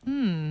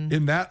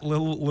 In that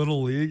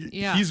little league,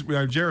 yeah.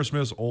 J.R.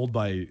 Smith's old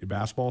by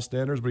basketball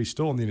standards, but he's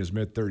still in his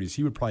mid-30s.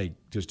 He would probably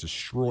just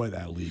destroy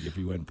that league if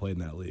he went and played in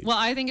that league. Well,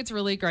 I think it's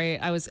really great.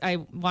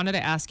 I wanted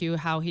to ask you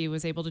how he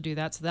was able to do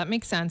that, so that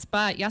makes sense.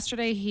 But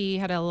yesterday he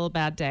had a little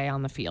bad day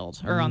on the field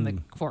or on the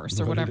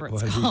course or whatever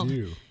it's called.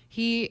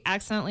 He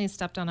accidentally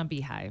stepped on a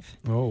beehive.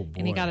 Oh, boy.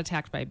 And he got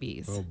attacked by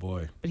bees. Oh,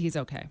 boy. But he's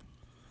okay.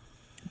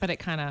 But it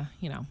kind of,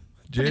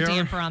 put a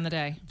damper on the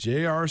day.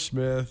 J.R.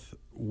 Smith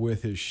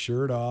with his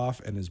shirt off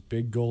and his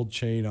big gold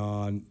chain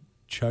on,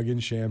 chugging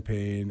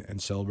champagne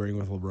and celebrating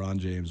with LeBron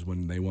James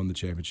when they won the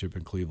championship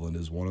in Cleveland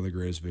is one of the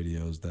greatest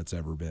videos that's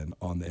ever been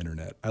on the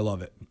internet. I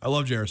love it. I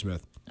love J.R.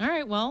 Smith. All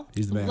right, well,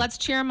 he's the man. Let's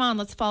cheer him on.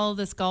 Let's follow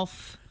this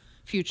golf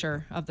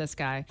future of this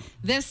guy.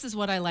 This is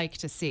what I like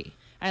to see.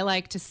 I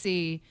like to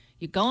see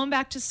you going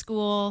back to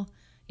school,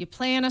 you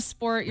playing a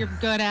sport you're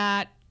good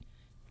at.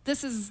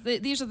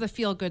 These are the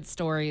feel-good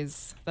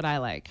stories that I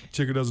like.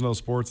 Chico Doesn't Know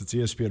Sports. It's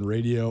ESPN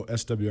Radio,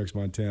 SWX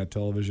Montana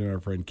Television.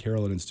 Our friend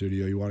Carolyn in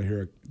studio. You want to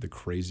hear the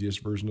craziest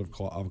version of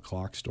a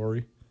clock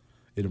story?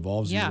 It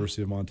involves the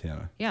University of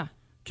Montana. Yeah.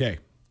 Okay.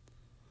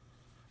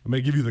 I'm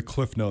going to give you the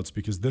Cliff Notes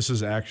because this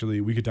is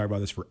actually, we could talk about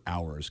this for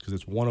hours because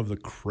it's one of the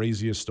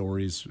craziest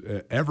stories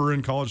ever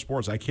in college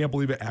sports. I can't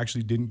believe it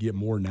actually didn't get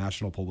more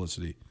national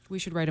publicity. We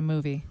should write a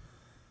movie.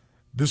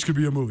 This could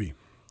be a movie.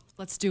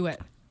 Let's do it.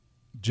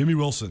 Jimmy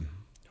Wilson,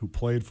 who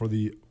played for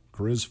the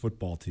Grizz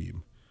football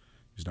team.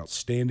 He's an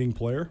outstanding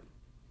player.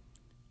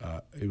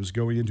 It was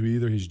going into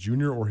either his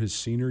junior or his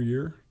senior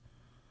year.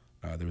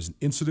 There was an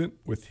incident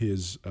with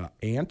his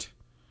aunt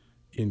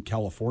in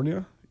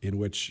California in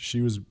which she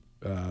was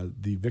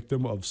the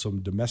victim of some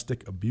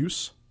domestic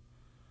abuse.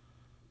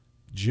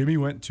 Jimmy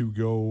went to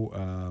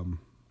go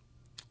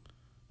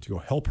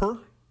help her.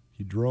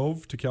 He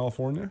drove to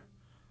California.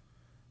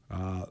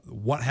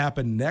 What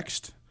happened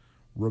next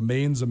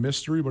remains a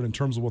mystery, but in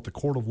terms of what the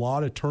court of law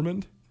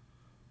determined,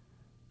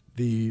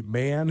 the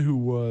man who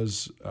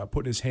was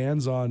putting his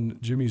hands on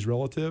Jimmy's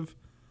relative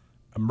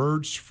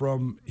emerged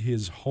from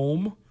his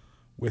home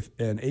with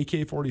an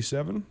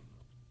AK-47.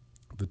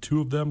 The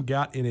two of them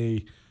got in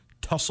a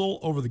tussle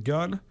over the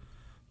gun.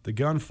 The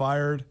gun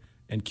fired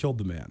and killed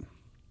the man.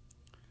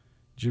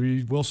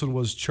 Jimmy Wilson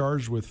was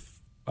charged with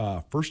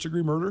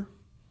first-degree murder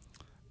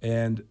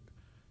and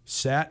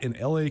sat in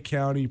L.A.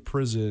 County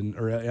prison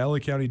or L.A.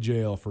 County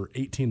jail for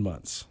 18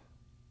 months.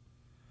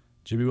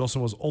 Jimmy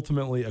Wilson was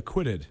ultimately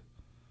acquitted.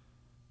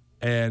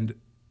 And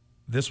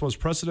this was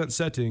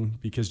precedent-setting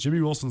because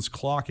Jimmy Wilson's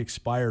clock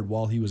expired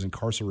while he was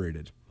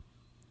incarcerated.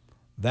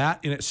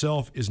 That in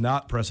itself is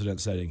not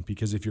precedent-setting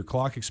because if your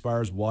clock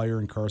expires while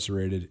you're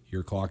incarcerated,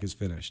 your clock is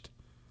finished.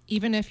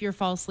 Even if you're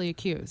falsely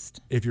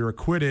accused. If you're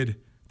acquitted,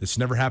 this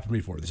never happened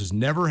before. This has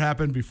never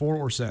happened before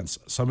or since.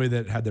 Somebody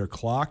that had their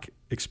clock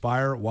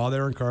expire while they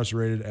were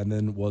incarcerated and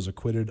then was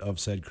acquitted of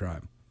said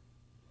crime.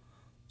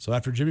 So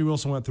after Jimmy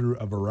Wilson went through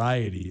a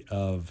variety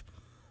of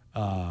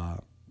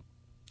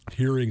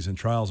hearings and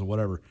trials and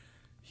whatever,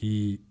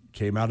 he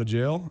came out of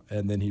jail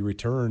and then he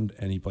returned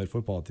and he played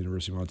football at the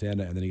University of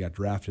Montana and then he got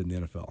drafted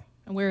in the NFL.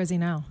 And where is he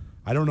now?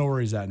 I don't know where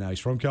he's at now. He's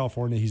from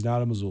California. He's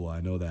not in Missoula.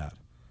 I know that.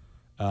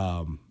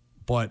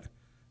 But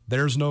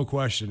there's no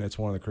question it's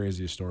one of the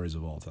craziest stories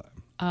of all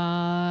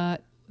time.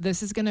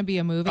 This is going to be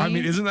a movie. I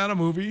mean, isn't that a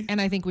movie? And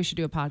I think we should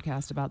do a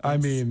podcast about this. I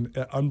mean,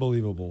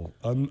 unbelievable.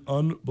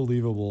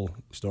 Unbelievable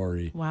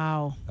story.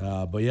 Wow.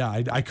 But yeah,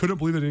 I couldn't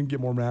believe it didn't get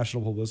more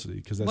national publicity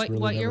because that's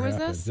really what never year was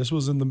happened. this?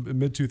 Was in the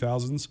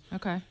mid-2000s.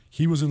 Okay.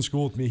 He was in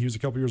school with me. He was a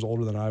couple years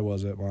older than I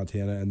was at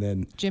Montana. And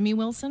then Jimmy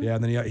Wilson? Yeah,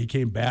 and then he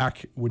came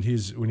back when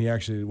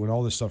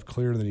all this stuff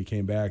cleared, and then he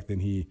came back.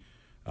 Then he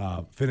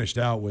finished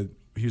out with,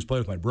 he was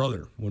playing with my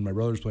brother when my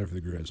brother was playing for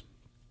the Grizz.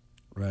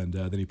 And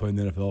then he played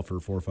in the NFL for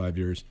 4 or 5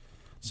 years.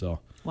 So.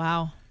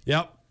 Wow.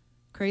 Yep.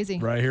 Crazy.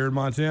 Right here in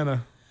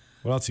Montana.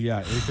 What else you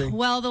got? Anything?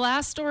 Well, the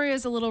last story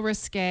is a little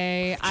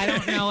risque. I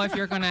don't know if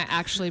you're going to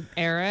actually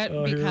air it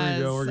Here we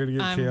go. We're gonna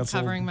get I'm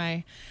canceled.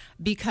 covering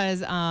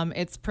because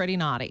it's pretty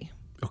naughty.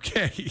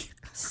 Okay.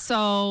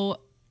 So,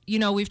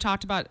 we've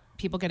talked about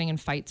people getting in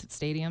fights at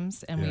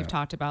stadiums, and we've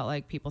talked about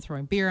like people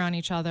throwing beer on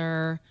each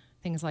other,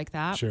 things like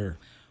that. Sure.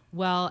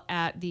 Well,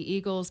 at the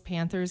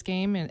Eagles-Panthers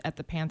game at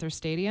the Panthers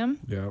Stadium,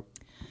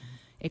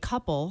 a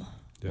couple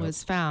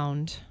was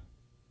found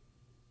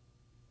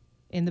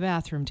in the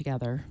bathroom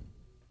together,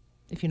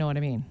 if you know what I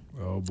mean.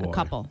 Oh, boy. A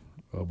couple.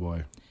 Oh,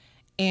 boy.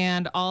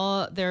 And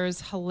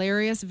there's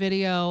hilarious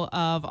video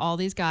of all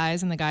these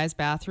guys in the guy's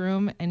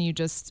bathroom, and you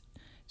just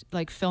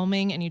like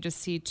filming, and you just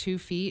see 2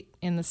 feet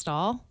in the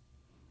stall.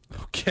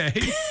 Okay.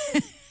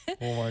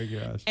 Oh my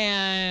gosh.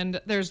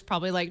 And there's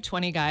probably like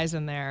 20 guys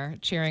in there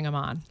cheering him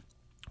on.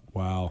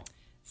 Wow.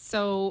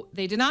 So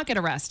they did not get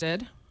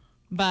arrested,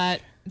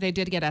 but they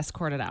did get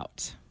escorted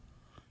out.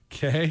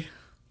 Okay.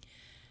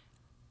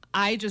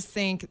 I just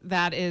think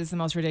that is the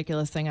most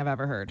ridiculous thing I've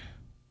ever heard.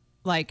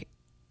 Like,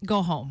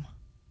 go home.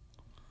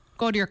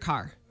 Go to your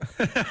car.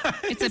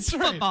 It's a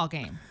football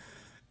game.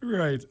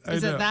 Right.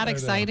 Is it that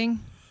exciting?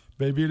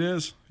 Maybe it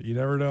is. You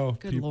never know.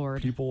 Good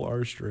Lord. People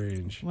are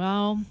strange.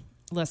 Well,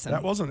 listen.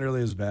 That wasn't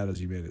nearly as bad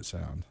as you made it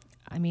sound.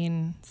 I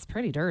mean, it's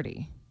pretty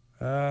dirty.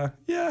 Yeah.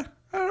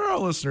 I don't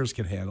know. Listeners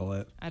can handle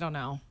it. I don't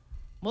know.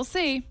 We'll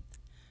see.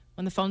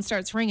 When the phone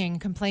starts ringing,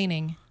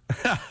 complaining.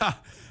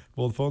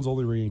 Well, the phone's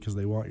only ringing because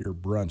they want your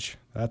brunch.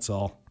 That's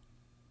all.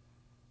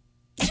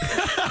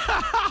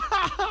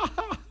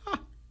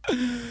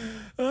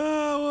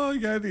 Well, you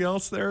got anything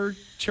else there,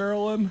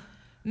 Carolyn?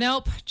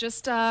 Nope.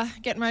 Just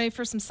getting ready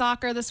for some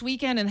soccer this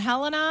weekend in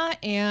Helena,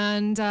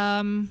 and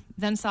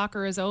then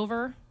soccer is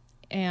over.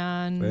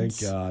 And thank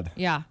God.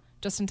 Yeah,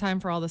 just in time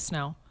for all the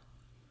snow.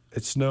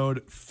 It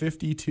snowed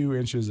 52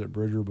 inches at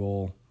Bridger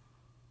Bowl.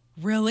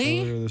 Really?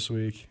 Earlier this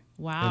week.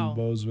 Wow. In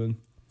Bozeman.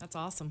 That's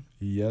awesome.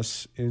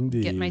 Yes,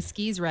 indeed. Get my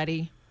skis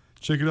ready.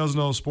 Chicken Doesn't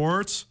Know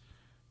Sports.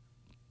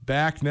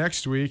 Back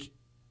next week,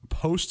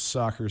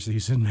 post-soccer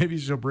season. Maybe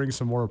she'll bring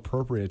some more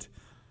appropriate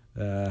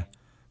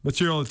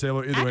material on the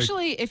table.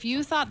 Actually, if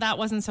you thought that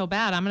wasn't so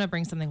bad, I'm going to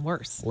bring something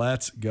worse.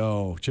 Let's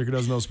go. Chicken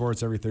Doesn't Know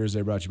Sports every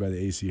Thursday, brought to you by the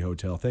AC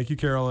Hotel. Thank you,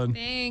 Carolyn.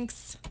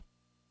 Thanks.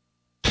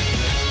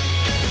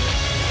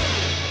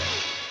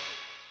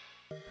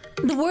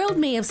 The world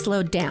may have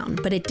slowed down,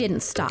 but it didn't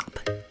stop.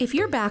 If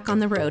you're back on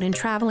the road and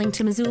traveling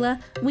to Missoula,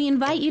 we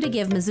invite you to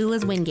give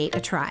Missoula's Wingate a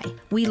try.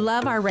 We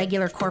love our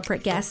regular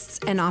corporate guests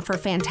and offer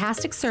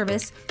fantastic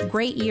service,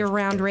 great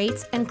year-round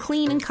rates, and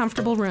clean and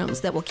comfortable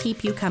rooms that will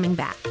keep you coming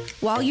back.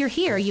 While you're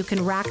here, you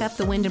can rack up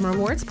the Wyndham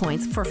Rewards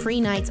points for free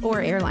nights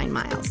or airline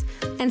miles.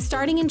 And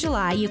starting in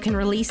July, you can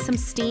release some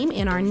steam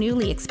in our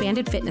newly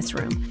expanded fitness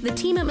room. The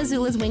team at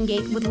Missoula's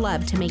Wingate would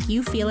love to make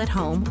you feel at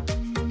home.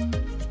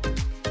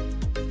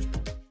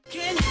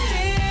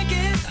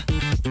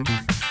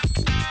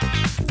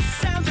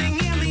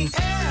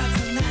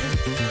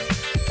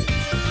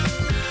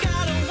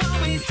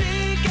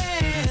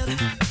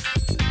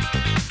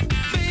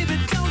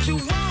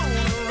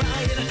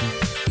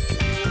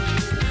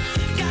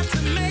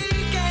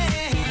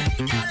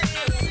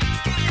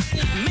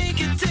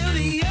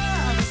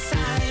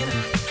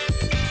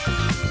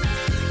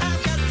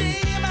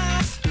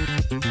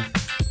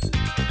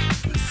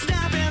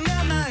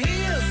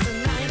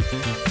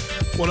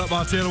 What up,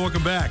 Montana?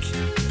 Welcome back.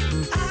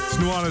 It's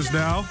Nuanez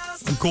Now.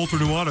 I'm Colter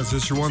Nuanez.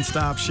 It's your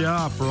one-stop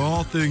shop for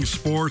all things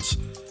sports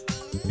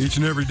each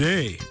and every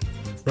day.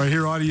 Right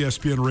here on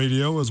ESPN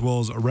Radio, as well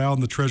as around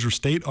the Treasure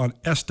State on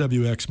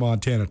SWX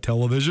Montana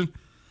Television.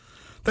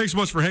 Thanks so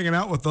much for hanging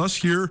out with us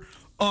here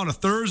on a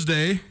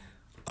Thursday.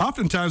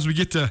 Oftentimes we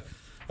get to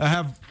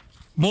have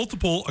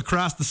multiple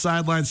across the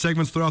sideline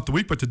segments throughout the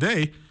week, but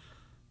today,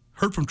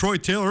 heard from Troy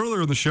Taylor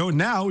earlier in the show.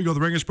 Now we go to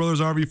the Rangish Brothers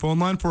RV phone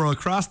line for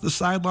Across the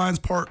Sidelines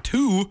Part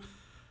 2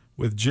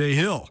 with Jay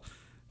Hill,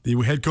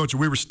 the head coach of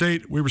Weber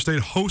State. Weber State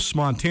hosts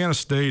Montana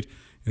State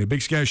in a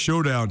Big Sky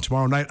Showdown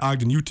tomorrow night,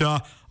 Ogden,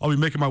 Utah. I'll be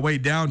making my way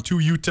down to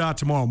Utah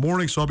tomorrow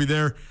morning, so I'll be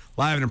there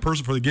live and in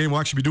person for the game.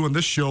 We'll actually be doing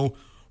this show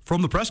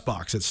from the press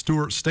box at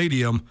Stewart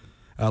Stadium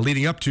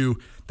leading up to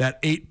that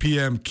 8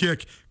 p.m.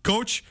 kick.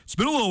 Coach, it's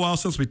been a little while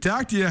since we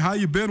talked to you. How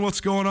you been? What's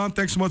going on?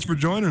 Thanks so much for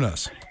joining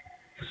us.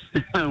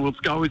 Well, it's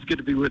always good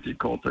to be with you,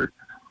 Colter.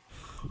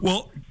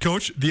 Well,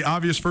 Coach, the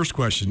obvious first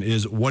question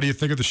is, what do you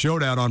think of the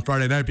showdown on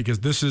Friday night? Because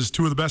this is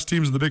two of the best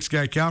teams in the Big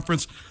Sky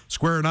Conference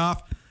squaring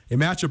off. A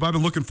matchup I've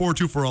been looking forward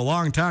to for a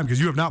long time because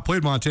you have not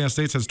played Montana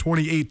State since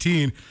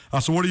 2018.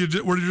 So what are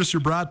just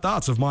your broad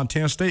thoughts of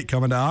Montana State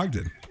coming to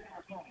Ogden?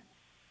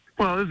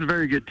 Well, this is a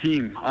very good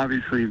team.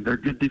 Obviously, they're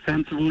good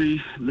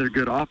defensively. They're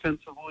good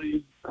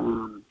offensively.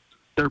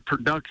 Their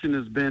production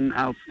has been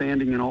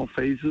outstanding in all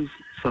phases.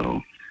 So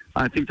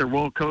I think they're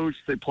well coached.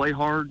 They play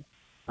hard.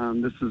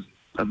 This is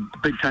a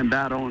big-time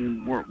battle,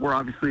 and we're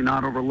obviously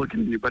not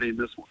overlooking anybody in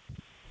this one.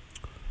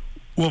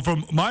 Well,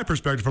 from my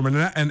perspective, from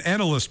an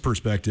analyst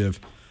perspective,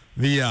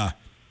 the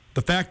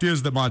fact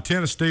is that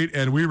Montana State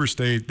and Weber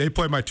State, they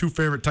play my two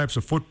favorite types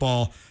of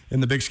football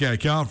in the Big Sky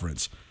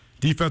Conference.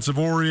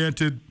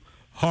 Defensive-oriented,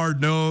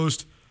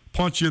 hard-nosed,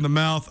 punch you in the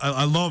mouth.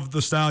 I love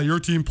the style your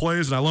team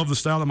plays, and I love the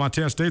style that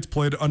Montana State's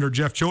played under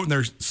Jeff Choate, and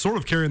they're sort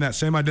of carrying that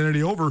same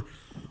identity over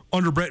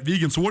under Brett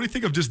Vigen. So what do you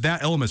think of just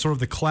that element, sort of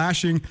the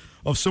clashing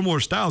of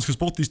similar styles? Because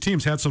both these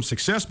teams had some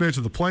success, made it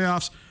to the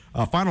playoffs,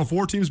 Final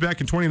Four teams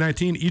back in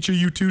 2019, each of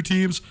you two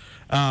teams.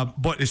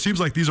 But it seems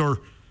like these are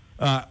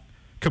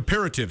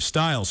comparative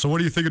styles. So what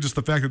do you think of just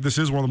the fact that this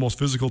is one of the most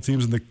physical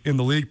teams in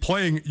the league,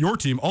 playing your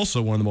team,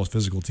 also one of the most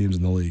physical teams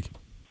in the league?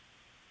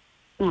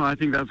 Well, I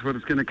think that's what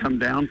it's going to come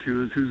down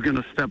to, is who's going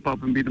to step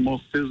up and be the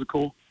most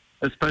physical,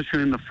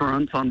 especially in the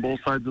fronts on both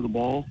sides of the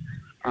ball.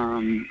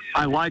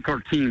 I like our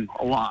team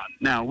a lot.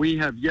 Now, we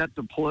have yet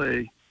to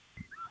play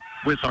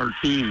with our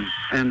team,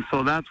 and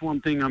so that's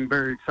one thing I'm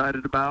very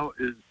excited about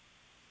is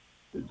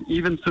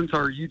even since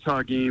our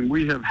Utah game,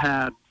 we have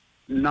had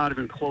not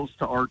even close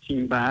to our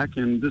team back,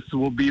 and this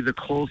will be the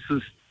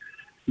closest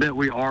that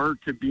we are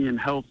to being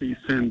healthy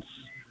since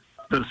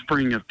the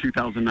spring of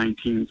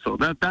 2019. So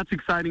that's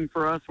exciting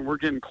for us, and we're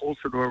getting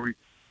closer to where we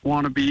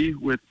want to be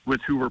with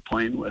who we're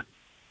playing with.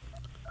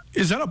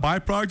 Is that a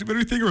byproduct of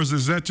anything, or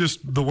is that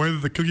just the way that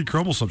the cookie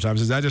crumbles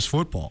sometimes? Is that just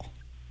football?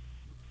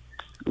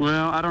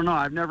 Well, I don't know.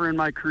 I've never in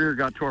my career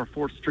got to our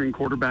fourth-string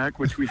quarterback,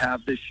 which we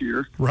have this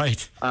year.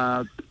 Right.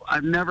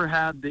 I've never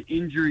had the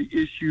injury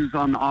issues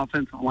on the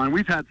offensive line.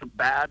 We've had some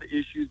bad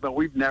issues, but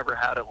we've never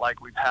had it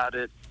like we've had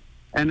it.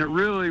 And it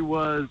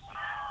was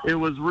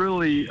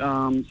really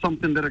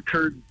something that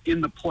occurred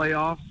in the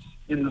playoffs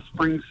in the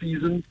spring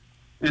season.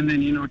 And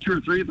then, 2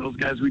 or 3 of those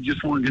guys we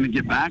just weren't going to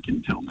get back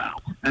until now.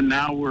 And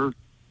now we're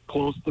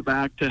close to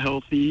back to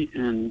healthy,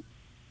 and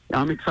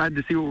I'm excited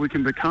to see what we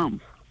can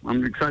become.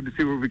 I'm excited to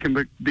see what we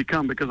can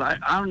become, because I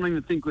don't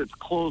even think it's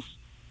close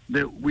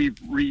that we've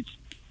reached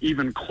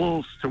even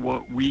close to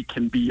what we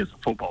can be as a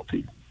football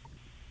team.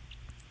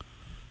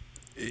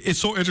 It's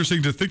so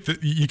interesting to think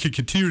that you could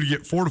continue to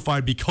get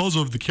fortified because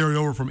of the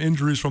carryover from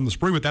injuries from the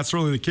spring, but that's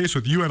certainly the case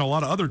with you and a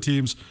lot of other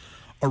teams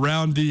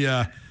around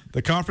the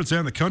conference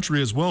and the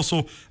country as well.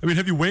 So,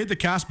 have you weighed the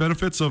cost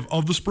benefits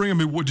of the spring?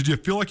 Did you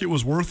feel like it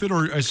was worth it,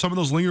 or some of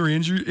those lingering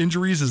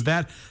injuries, is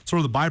that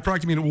sort of the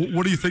byproduct?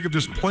 What do you think of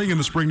just playing in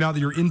the spring now that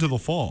you're into the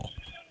fall?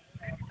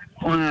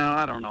 Well,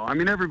 I don't know.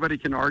 Everybody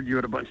can argue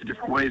it a bunch of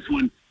different ways.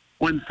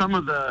 When some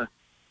of the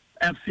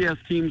FCS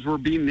teams were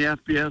beating the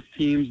FBS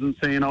teams and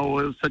saying, oh,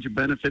 it was such a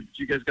benefit that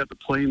you guys got to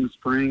play in the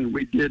spring,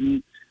 we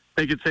didn't.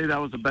 They could say that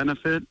was a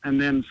benefit.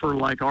 And then for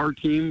like our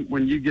team,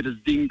 when you get as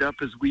dinged up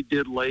as we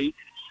did late,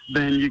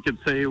 then you could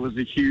say it was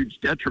a huge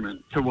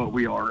detriment to what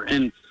we are.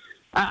 And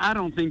I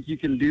don't think you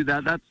can do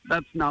that.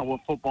 That's not what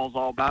football's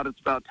all about. It's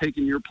about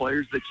taking your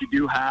players that you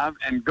do have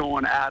and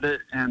going at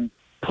it and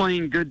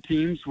playing good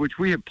teams, which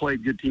we have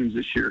played good teams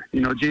this year.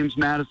 James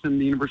Madison,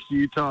 the University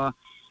of Utah,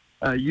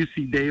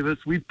 UC Davis,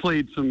 we've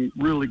played some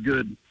really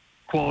good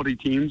quality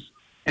teams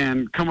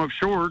and come up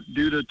short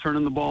due to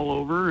turning the ball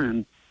over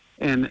and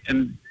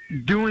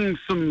doing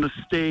some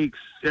mistakes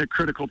at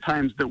critical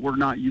times that we're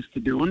not used to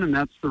doing, and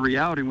that's the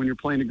reality when you're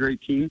playing a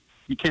great team.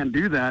 You can't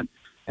do that,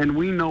 and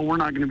we know we're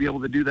not going to be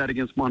able to do that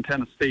against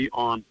Montana State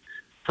on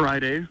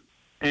Friday,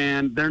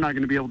 and they're not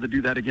going to be able to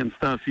do that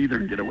against us either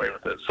and get away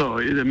with it. So,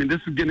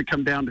 this is going to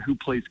come down to who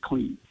plays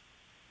clean.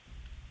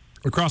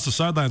 Across the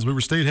sidelines,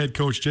 Weber State head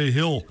coach Jay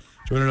Hill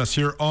joining us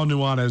here on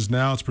Nuanez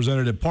Now. It's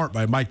presented in part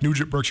by Mike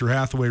Nugent, Berkshire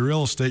Hathaway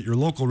Real Estate, your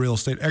local real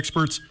estate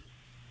experts.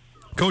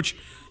 Coach, you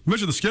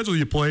mentioned the schedule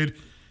you played.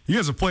 You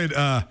guys have played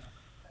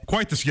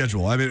quite the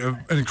schedule.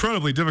 An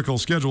incredibly difficult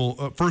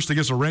schedule. First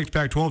against a ranked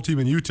Pac-12 team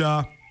in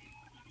Utah,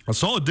 a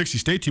solid Dixie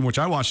State team, which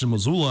I watched in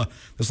Missoula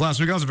this last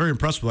week. I was very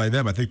impressed by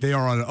them. I think they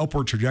are on an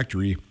upward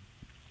trajectory.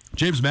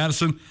 James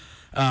Madison,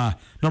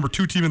 number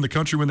 2 team in the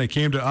country when they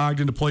came to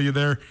Ogden to play you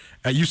there.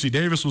 At UC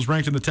Davis was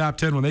ranked in the top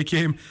 10 when they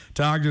came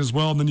to Ogden as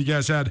well. And then you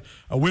guys had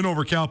a win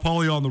over Cal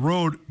Poly on the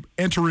road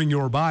entering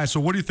your bye. So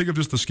what do you think of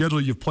just the schedule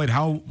you've played?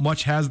 How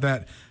much has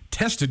that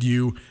tested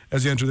you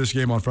as you enter this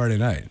game on Friday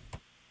night?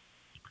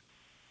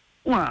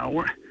 Well,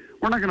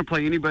 we're not going to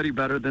play anybody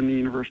better than the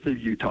University of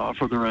Utah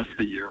for the rest of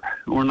the year.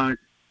 We're not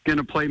going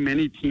to play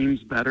many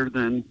teams better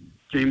than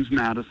James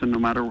Madison, no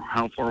matter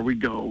how far we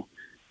go.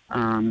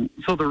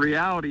 So the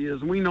reality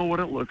is we know what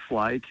it looks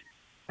like,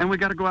 and we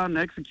got to go out and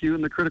execute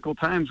in the critical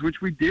times, which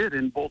we did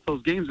in both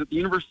those games. At the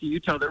University of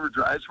Utah, there were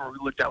drives where we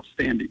looked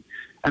outstanding,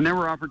 and there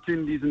were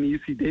opportunities in the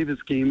UC Davis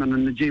game and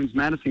in the James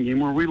Madison game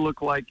where we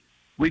look like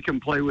we can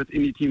play with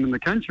any team in the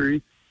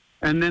country.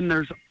 And then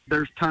there's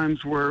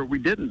times where we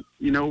didn't,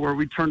 where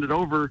we turned it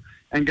over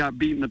and got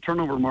beaten the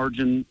turnover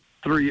margin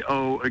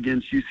 3-0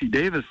 against UC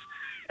Davis.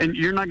 And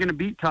you're not going to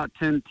beat top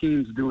 10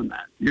 teams doing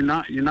that. You're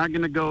not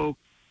going to go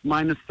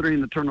 -3 in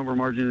the turnover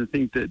margin and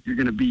think that you're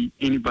going to beat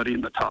anybody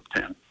in the top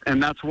 10.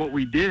 And that's what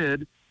we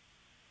did.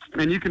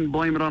 And you can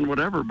blame it on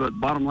whatever, but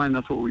bottom line,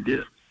 that's what we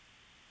did.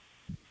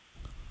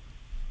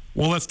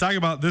 Well, let's talk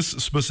about this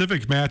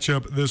specific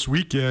matchup this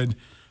weekend.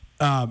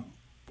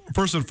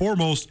 first and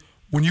foremost,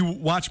 when you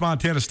watch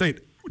Montana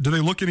State, do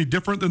they look any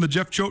different than the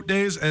Jeff Choate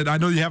days? And I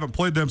know you haven't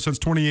played them since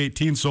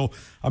 2018, so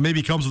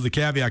maybe comes with a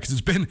caveat because it's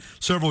been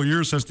several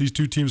years since these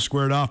two teams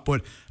squared off.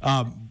 But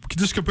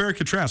just compare and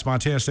contrast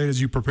Montana State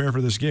as you prepare for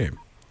this game.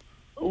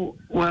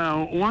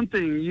 Well, one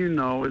thing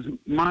is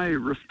my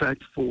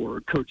respect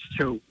for Coach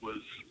Choate was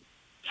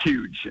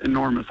huge,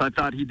 enormous. I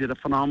thought he did a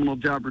phenomenal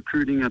job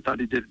recruiting. I thought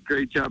he did a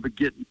great job of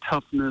getting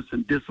toughness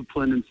and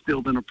discipline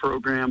instilled in a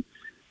program.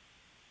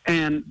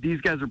 And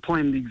these guys are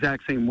playing the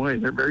exact same way.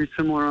 They're very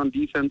similar on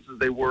defense as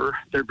they were.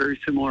 They're very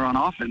similar on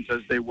offense as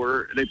they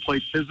were. They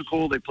play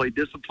physical. They play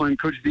discipline.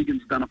 Coach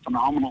Vigen's done a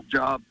phenomenal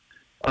job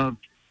of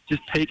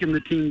just taking the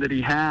team that he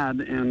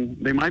had, and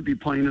they might be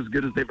playing as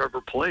good as they've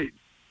ever played.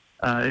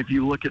 If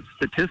you look at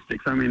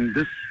statistics, I mean,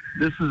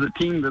 this is a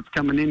team that's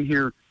coming in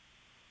here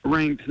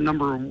ranked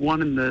number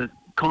 1 in the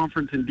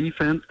conference in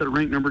defense. They're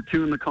ranked number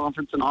 2 in the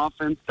conference in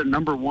offense. They're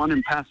number 1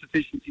 in pass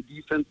efficiency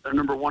defense. They're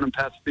number 1 in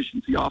pass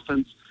efficiency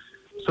offense.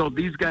 So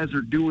these guys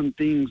are doing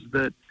things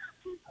that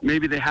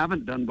maybe they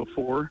haven't done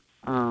before.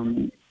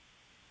 And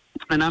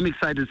I'm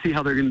excited to see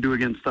how they're going to do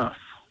against us.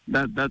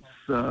 That's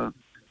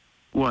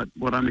what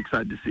I'm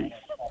excited to see.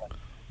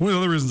 One of the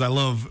other reasons I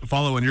love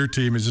following your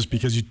team is just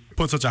because you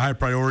put such a high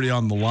priority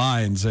on the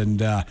lines. And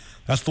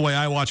that's the way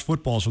I watch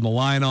football, is from the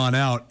line on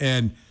out.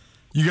 And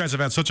you guys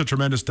have had such a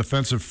tremendous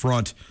defensive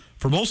front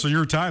for most of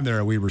your time there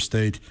at Weber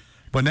State.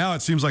 But now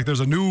it seems like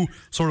there's a new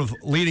sort of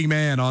leading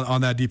man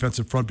on that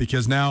defensive front,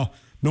 because now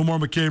no more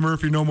McKay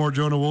Murphy, no more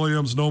Jonah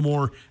Williams, no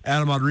more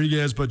Adam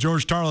Rodriguez, but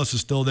George Tarlas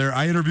is still there.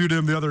 I interviewed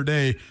him the other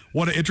day.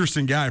 What an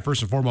interesting guy,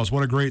 first and foremost.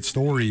 What a great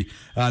story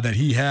that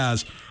he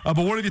has. But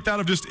what have you thought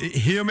of just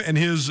him and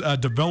his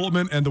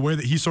development and the way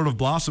that he sort of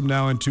blossomed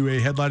now into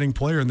a headlining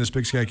player in this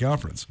Big Sky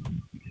Conference?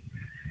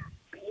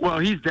 Well,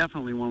 he's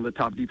definitely one of the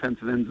top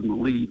defensive ends in the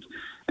league.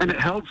 And it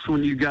helps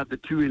when you got the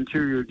 2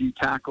 interior D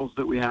tackles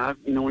that we have.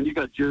 When you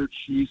got Jared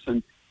Sheese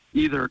and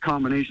either a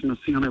combination of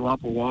Sione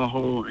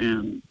Lapuaho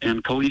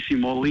and Kalisi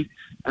Moli.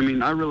 I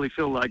mean, I really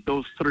feel like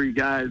those 3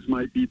 guys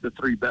might be the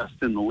 3 best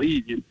in the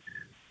league. And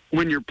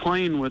when you're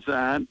playing with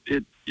that,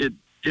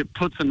 it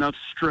puts enough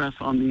stress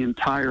on the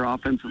entire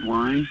offensive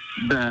line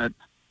that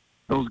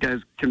those guys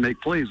can make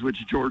plays, which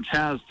George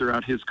has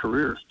throughout his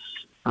career.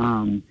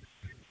 And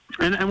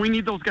we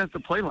need those guys to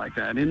play like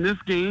that. In this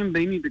game,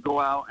 they need to go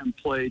out and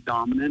play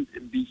dominant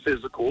and be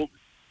physical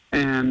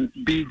and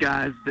be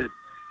guys that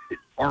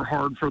are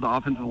hard for the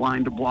offensive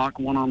line to block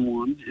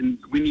one-on-one, and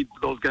we need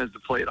those guys to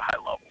play at a high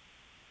level.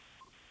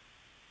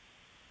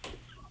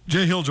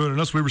 Jay Hill joining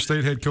us, Weber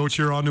State head coach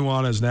here on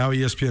Nuanez Now,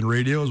 ESPN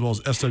Radio, as well as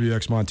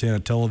SWX Montana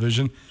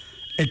Television.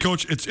 And,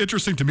 Coach, it's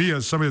interesting to me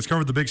as somebody that's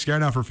covered the Big Sky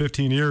now for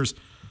 15 years,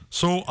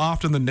 so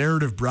often the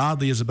narrative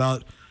broadly is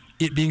about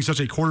it being such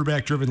a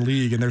quarterback-driven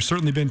league, and there's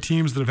certainly been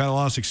teams that have had a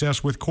lot of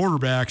success with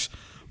quarterbacks,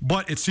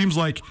 but it seems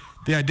like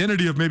the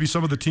identity of maybe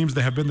some of the teams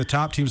that have been the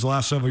top teams the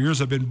last several years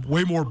have been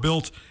way more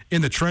built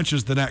in the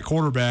trenches than at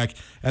quarterback,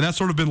 and that's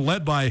sort of been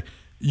led by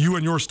you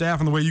and your staff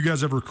and the way you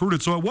guys have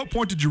recruited. So at what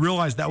point did you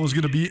realize that was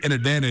going to be an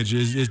advantage,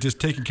 is just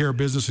taking care of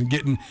business and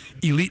getting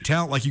elite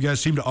talent like you guys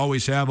seem to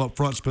always have up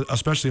front,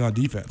 especially on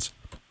defense?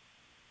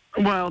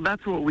 Well,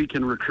 that's what we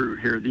can recruit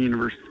here at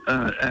the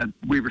at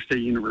Weber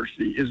State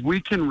University, is we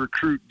can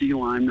recruit D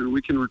linemen,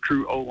 we can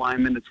recruit O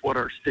linemen. It's what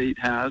our state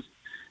has.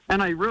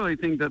 And I really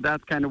think that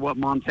that's kind of what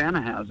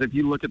Montana has. If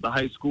you look at the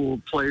high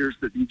school players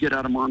that you get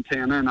out of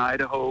Montana and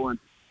Idaho and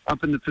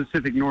up in the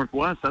Pacific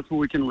Northwest, that's what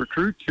we can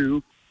recruit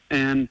to.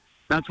 And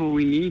that's what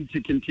we need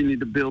to continue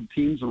to build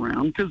teams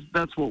around, because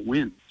that's what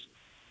wins.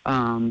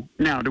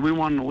 Now, do we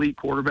want an elite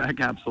quarterback?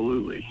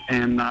 Absolutely.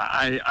 And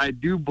I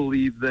do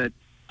believe that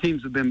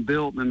teams have been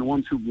built, and the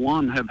ones who've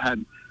won have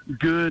had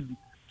good,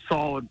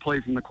 solid play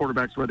from the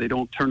quarterbacks where they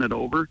don't turn it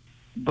over.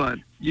 But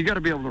you got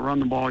to be able to run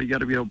the ball. You got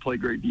to be able to play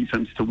great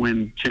defense to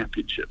win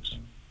championships.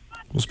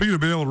 Well, speaking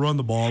of being able to run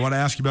the ball, I want to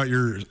ask you about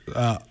your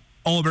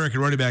All-American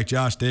running back,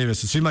 Josh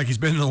Davis. It seemed like he's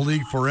been in the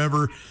league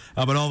forever,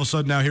 but all of a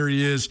sudden now here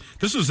he is.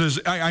 This is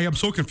his. I am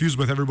so confused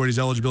with everybody's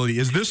eligibility.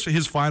 Is this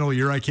his final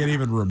year? I can't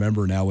even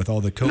remember now with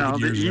all the COVID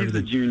years and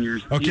everything. He's a junior.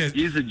 Okay,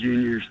 he's a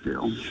junior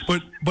still.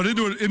 But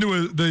into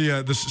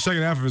the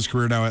second half of his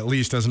career now, at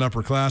least as an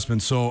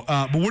upperclassman. So,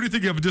 but what do you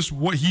think of just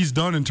what he's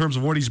done in terms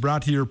of what he's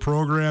brought to your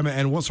program,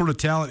 and what sort of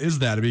talent is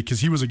that? I mean,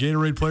 because he was a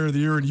Gatorade Player of the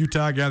Year in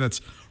Utah, a guy that's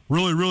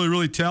really, really,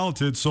 really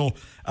talented. So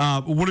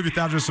what have you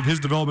thought just of his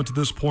development to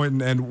this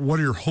point, and what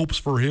are your hopes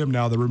for him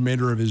now the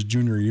remainder of his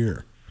junior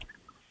year?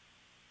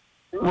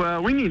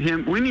 Well, we need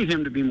him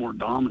to be more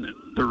dominant.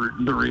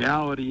 The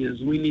reality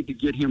is we need to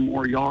get him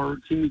more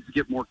yards. He needs to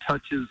get more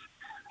touches.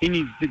 He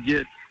needs to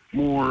get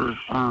more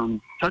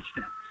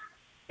touchdowns.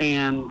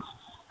 And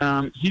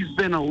he's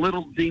been a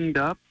little dinged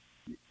up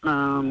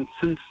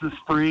since the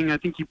spring. I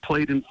think he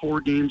played in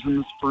 4 games in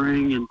the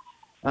spring.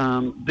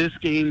 And this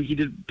game he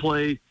did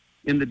play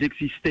in the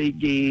Dixie State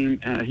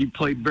game. He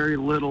played very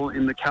little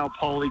in the Cal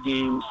Poly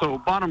game. So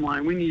bottom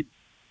line, we need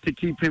to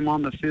keep him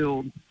on the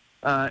field.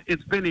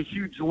 It's been a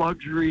huge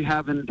luxury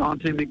having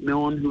Dante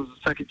McMillan, who was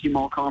a second-team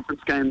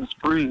all-conference guy in the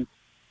spring,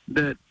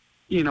 that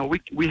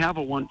we have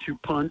a 1-2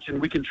 punch,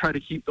 and we can try to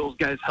keep those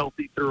guys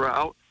healthy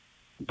throughout.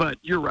 But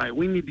you're right.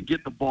 We need to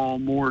get the ball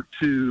more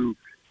to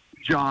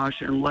Josh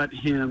and let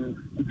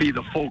him be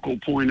the focal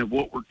point of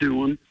what we're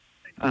doing.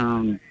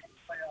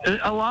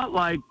 A lot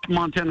like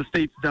Montana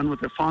State's done with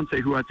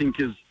Ifanse, who I think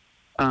is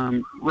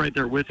right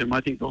there with him.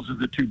 I think those are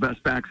the two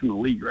best backs in the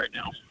league right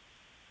now.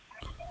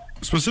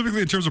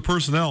 Specifically in terms of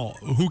personnel,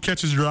 who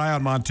catches your eye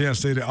on Montana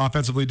State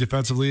offensively,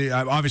 defensively?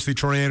 Obviously,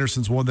 Troy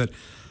Anderson's one that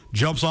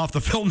jumps off the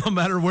film no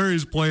matter where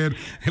he's playing,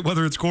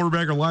 whether it's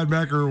quarterback or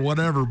linebacker or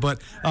whatever.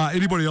 But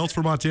anybody else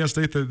for Montana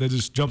State that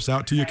just jumps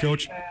out to you,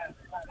 Coach?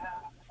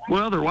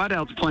 Well, their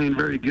wideout's playing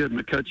very good.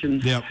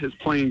 McCutcheon is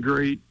playing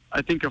great.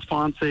 I think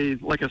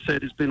Ifanse, like I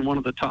said, has been one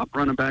of the top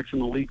running backs in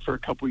the league for a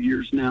couple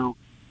years now.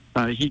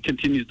 He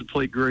continues to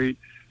play great.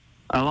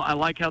 I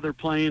like how they're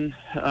playing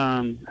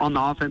on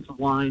the offensive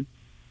line.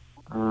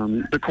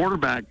 The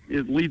quarterback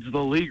leads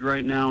the league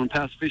right now in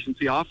pass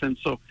efficiency offense.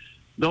 So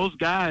those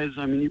guys,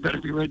 you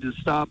better be ready to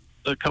stop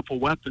a couple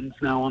weapons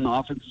now on the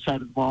offensive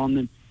side of the ball. And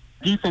then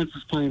defense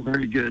is playing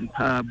very good.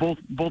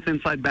 Both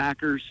inside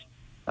backers.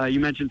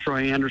 You mentioned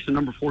Troy Anderson,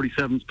 number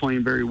 47, is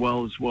playing very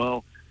well as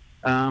well.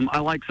 I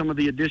like some of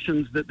the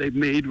additions that they've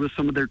made with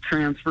some of their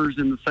transfers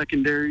in the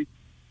secondary.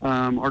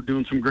 Are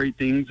doing some great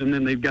things. And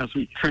then they've got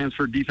some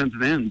transfer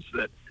defensive ends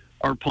that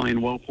are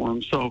playing well for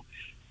them. So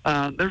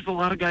there's a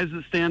lot of guys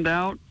that stand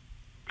out.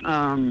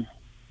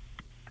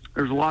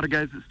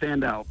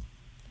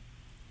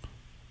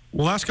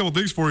 Well, last couple of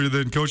things for you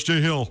then, Coach.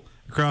 Jay Hill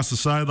across the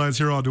sidelines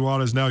here on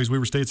Nuanez now. He's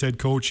Weber State's head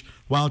coach.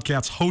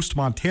 Wildcats host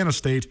Montana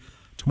State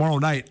tomorrow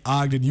night,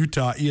 Ogden,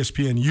 Utah,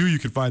 ESPNU. You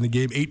can find the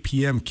game 8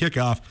 p.m.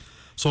 kickoff.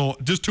 So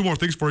just two more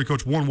things for you,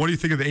 Coach. One, what do you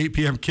think of the 8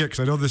 p.m. kick? Because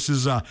I know this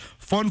is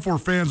fun for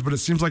fans, but it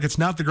seems like it's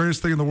not the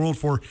greatest thing in the world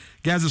for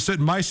guys that sit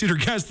in my seat or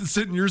guys that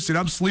sit in your seat.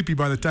 I'm sleepy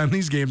by the time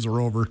these games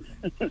are over.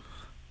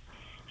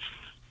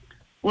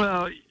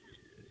 Well,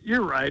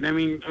 you're right. I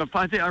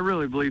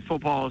really believe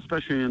football,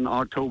 especially in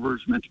October,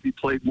 is meant to be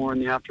played more in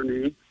the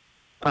afternoon.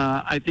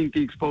 I think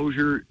the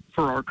exposure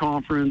for our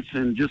conference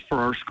and just for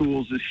our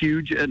schools is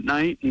huge at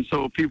night. And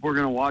so if people are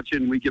going to watch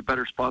it and we get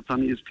better spots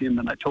on ESPN,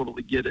 then I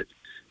totally get it.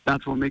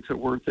 That's what makes it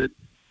worth it.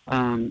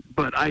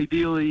 But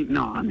ideally,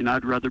 no.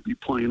 I'd rather be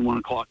playing 1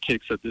 o'clock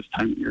kicks at this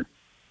time of year.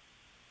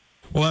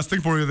 Well, last thing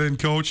for you then,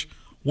 Coach.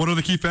 What are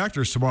the key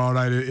factors tomorrow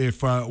night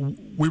if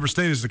Weber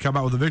State is to come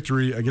out with a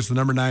victory against the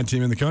number 9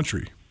 team in the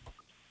country?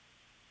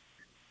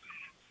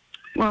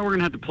 Well, we're going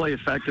to have to play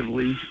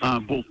effectively,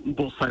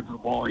 both sides of the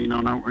ball. We're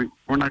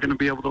not going to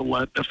be able to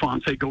let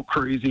Ifanse go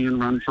crazy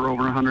and run for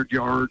over 100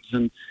 yards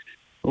and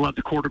let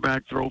the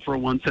quarterback throw for a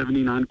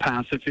 179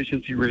 pass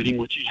efficiency rating,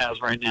 which he has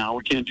right now.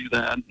 We can't do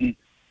that. And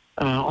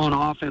on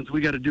offense,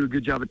 we got to do a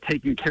good job of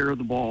taking care of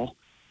the ball.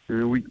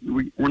 We're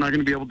not going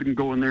to be able to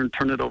go in there and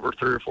turn it over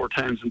 3 or 4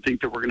 times and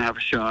think that we're going to have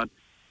a shot.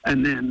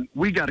 And then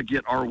we got to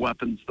get our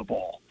weapons the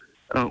ball.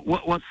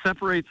 What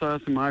separates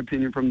us, in my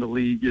opinion, from the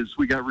league is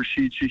we got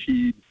Rashid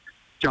Shaheed,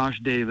 Josh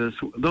Davis.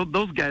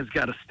 Those guys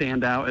got to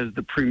stand out as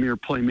the premier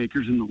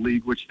playmakers in the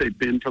league, which they've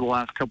been for the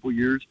last couple of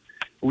years.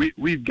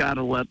 We've got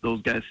to let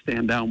those guys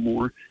stand out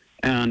more,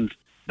 and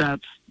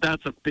that's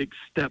a big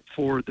step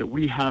forward that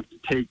we have to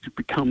take to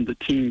become the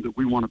team that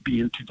we want to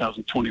be in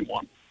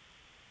 2021.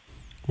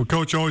 Well,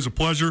 Coach, always a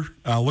pleasure.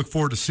 Look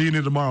forward to seeing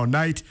you tomorrow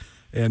night.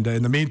 And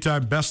in the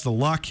meantime, best of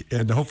luck,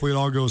 and hopefully it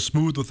all goes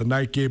smooth with the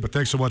night game. But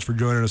thanks so much for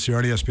joining us here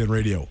on ESPN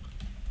Radio.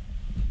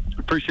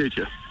 Appreciate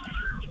you.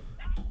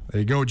 There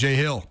you go, Jay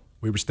Hill,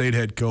 Weber State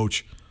head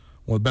coach,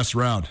 one of the best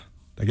around.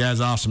 That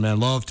guy's awesome, man.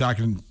 Love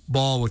talking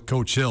ball with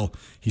Coach Hill.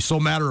 He's so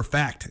matter of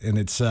fact, and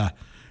it's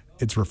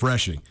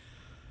refreshing.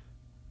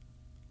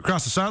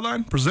 Across the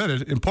sideline,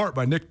 presented in part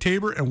by Nick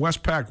Tabor and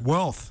Westpac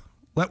Wealth.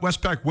 Let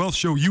Westpac Wealth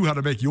show you how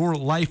to make your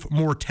life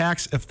more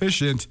tax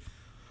efficient,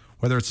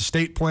 whether it's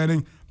estate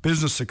planning,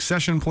 business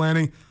succession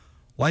planning,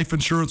 life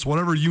insurance,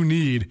 whatever you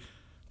need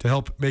to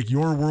help make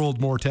your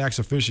world more tax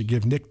efficient.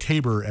 Give Nick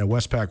Tabor at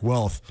Westpac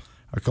Wealth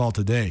a call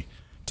today.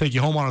 Take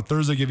you home on a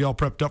Thursday, give you all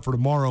prepped up for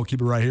tomorrow.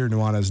 Keep it right here,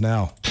 Nuanez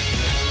Now.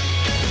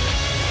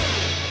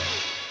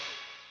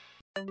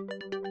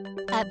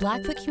 At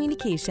Blackfoot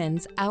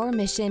Communications, our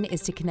mission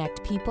is to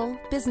connect people,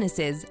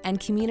 businesses, and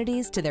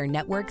communities to their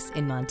networks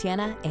in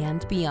Montana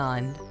and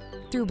beyond.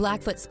 Through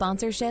Blackfoot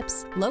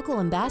sponsorships,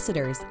 local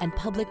ambassadors, and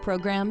public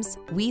programs,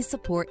 we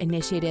support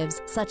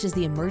initiatives such as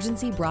the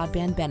Emergency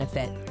Broadband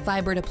Benefit,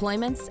 fiber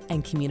deployments,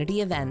 and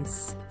community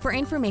events. For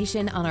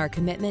information on our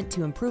commitment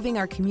to improving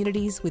our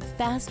communities with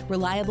fast,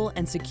 reliable,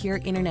 and secure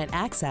internet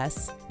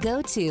access,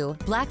 go to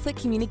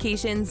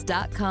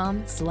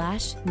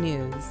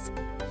blackfootcommunications.com/news.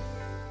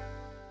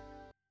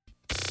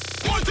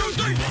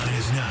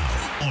 Nuanez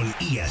Now on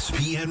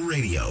ESPN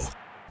Radio.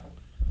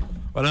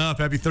 What up?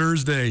 Happy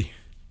Thursday.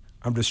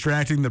 I'm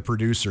distracting the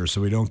producer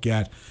so we don't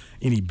get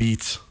any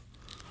beats.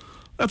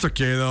 That's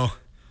okay, though.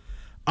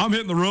 I'm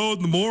hitting the road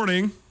in the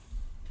morning,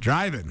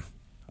 driving,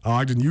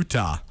 Ogden,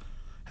 Utah.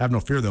 Have no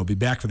fear, though. I'll be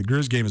back for the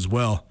Grizz game as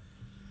well.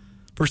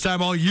 First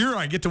time all year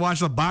I get to watch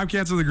the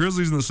Bobcats and the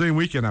Grizzlies in the same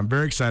weekend. I'm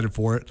very excited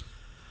for it.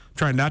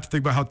 Trying not to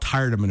think about how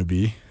tired I'm going to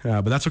be,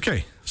 but that's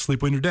okay.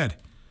 Sleep when you're dead.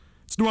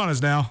 It's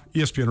Nuanez Now,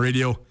 ESPN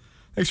Radio.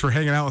 Thanks for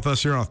hanging out with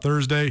us here on a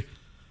Thursday.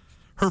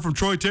 Heard from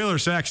Troy Taylor,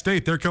 Sac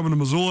State. They're coming to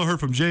Missoula. Heard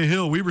from Jay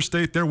Hill, Weber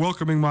State. They're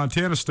welcoming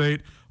Montana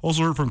State.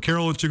 Also heard from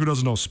Carolyn, chick who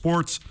doesn't know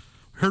sports.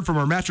 Heard from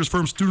our Mattress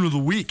Firm Student of the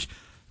Week,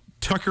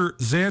 Tucker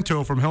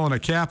Zanto from Helena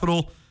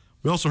Capital.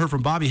 We also heard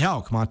from Bobby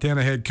Houck,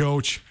 Montana head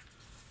coach.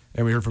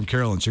 And we heard from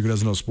Carolyn, chick who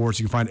doesn't know sports.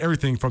 You can find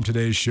everything from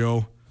today's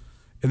show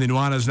in the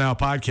Nuanez Now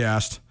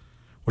podcast,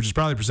 which is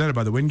proudly presented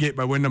by the Wingate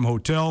by Wyndham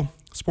Hotel,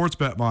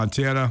 Sportsbet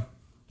Montana,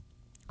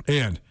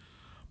 and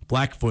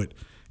Blackfoot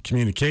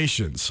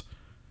Communications.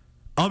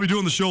 I'll be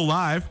doing the show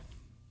live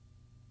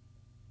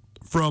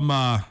from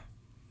the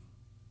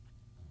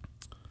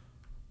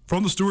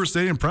Stewart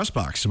Stadium press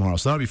box tomorrow,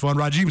 so that'll be fun.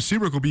 Rajim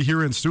Seabrook will be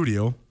here in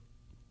studio,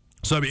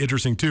 so that'll be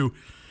interesting too.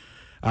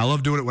 I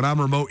love doing it when I'm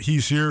remote.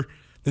 He's here.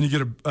 Then you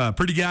get a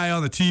pretty guy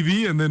on the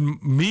TV, and then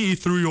me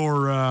through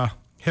your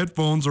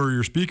headphones or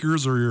your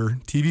speakers or your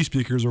TV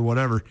speakers or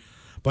whatever.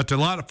 But a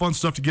lot of fun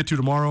stuff to get to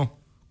tomorrow.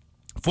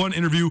 Fun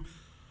interview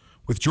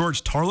with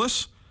George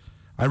Tarlas.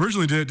 I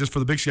originally did it just for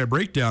the Big Sky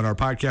Breakdown, our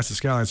podcast at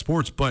Skyline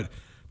Sports, but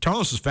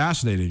Tarlas is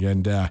fascinating.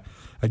 And a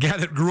guy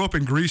that grew up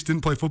in Greece,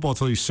 didn't play football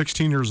until he's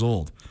 16 years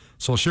old.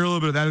 So I'll share a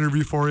little bit of that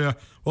interview for you. We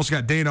also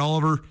got Dane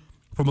Oliver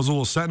from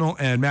Missoula Sentinel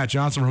and Matt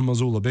Johnson from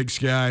Missoula Big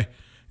Sky.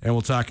 And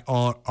we'll talk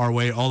all the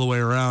way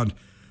around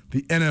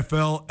the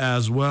NFL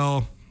as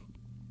well.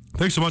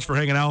 Thanks so much for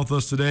hanging out with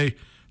us today.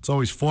 It's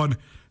always fun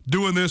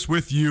doing this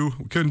with you.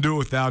 We couldn't do it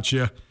without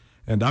you.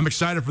 And I'm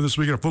excited for this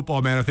weekend of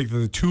football, man. I think that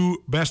the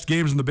two best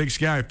games in the Big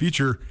Sky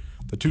feature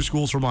the two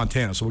schools from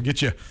Montana. So we'll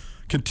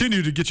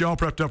continue to get you all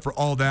prepped up for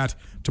all that.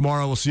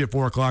 Tomorrow we'll see you at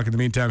 4 o'clock. In the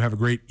meantime, have a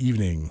great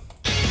evening.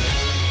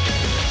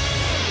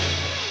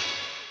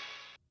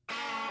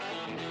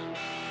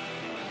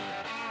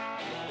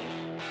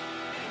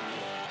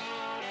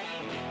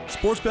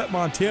 Sportsbet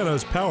Montana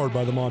is powered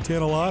by the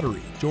Montana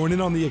Lottery. Join in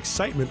on the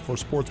excitement for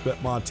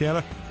Sportsbet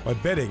Montana by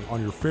betting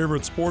on your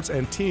favorite sports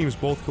and teams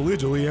both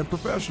collegially and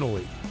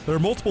professionally. There are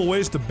multiple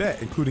ways to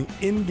bet, including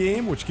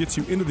in-game, which gets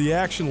you into the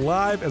action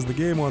live as the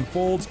game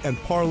unfolds, and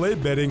parlay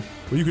betting,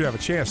 where you could have a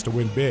chance to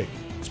win big.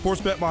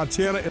 Sportsbet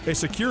Montana is a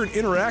secure and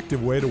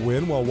interactive way to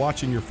win while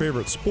watching your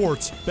favorite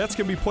sports. Bets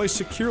can be placed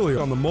securely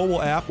on the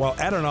mobile app while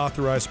at an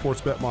authorized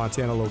Sportsbet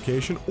Montana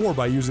location or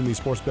by using the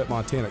Sportsbet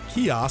Montana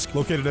kiosk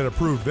located at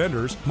approved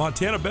vendors.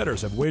 Montana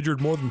bettors have wagered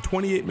more than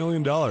 $28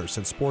 million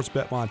since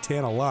Sportsbet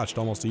Montana launched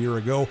almost a year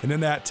ago, and in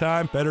that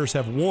time, bettors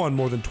have won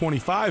more than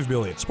 $25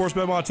 million.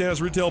 Sportsbet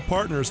Montana's retail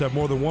partners have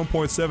more than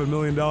 $1.7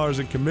 million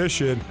in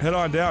commission. Head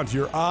on down to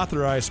your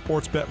authorized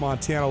Sportsbet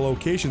Montana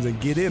locations and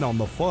get in on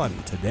the fun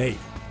today.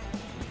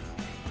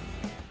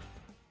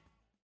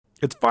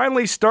 It's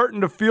finally starting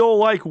to feel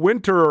like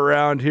winter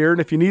around here, and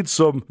if you need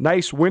some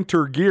nice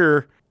winter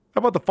gear, how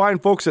about the fine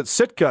folks at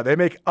Sitka? They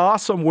make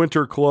awesome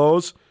winter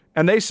clothes,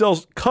 and they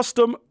sell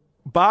custom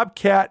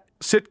Bobcat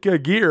Sitka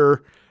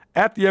gear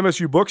at the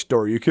MSU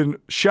Bookstore. You can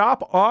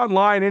shop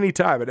online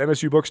anytime at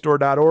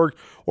msubookstore.org,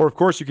 or of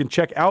course you can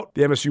check out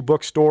the MSU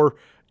Bookstore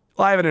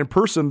live and in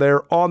person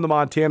there on the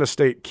Montana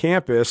State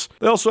campus.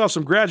 They also have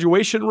some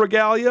graduation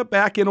regalia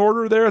back in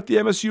order there at the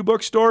MSU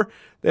Bookstore.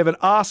 They have an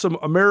awesome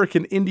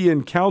American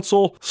Indian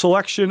Council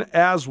selection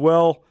as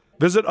well.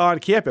 Visit on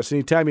campus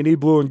anytime you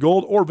need blue and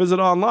gold, or visit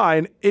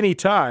online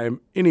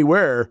anytime,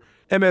 anywhere,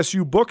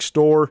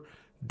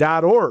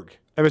 msubookstore.org.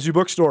 MSU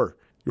Bookstore,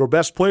 your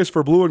best place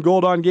for blue and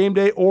gold on game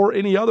day or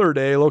any other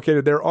day,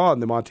 located there on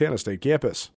the Montana State campus.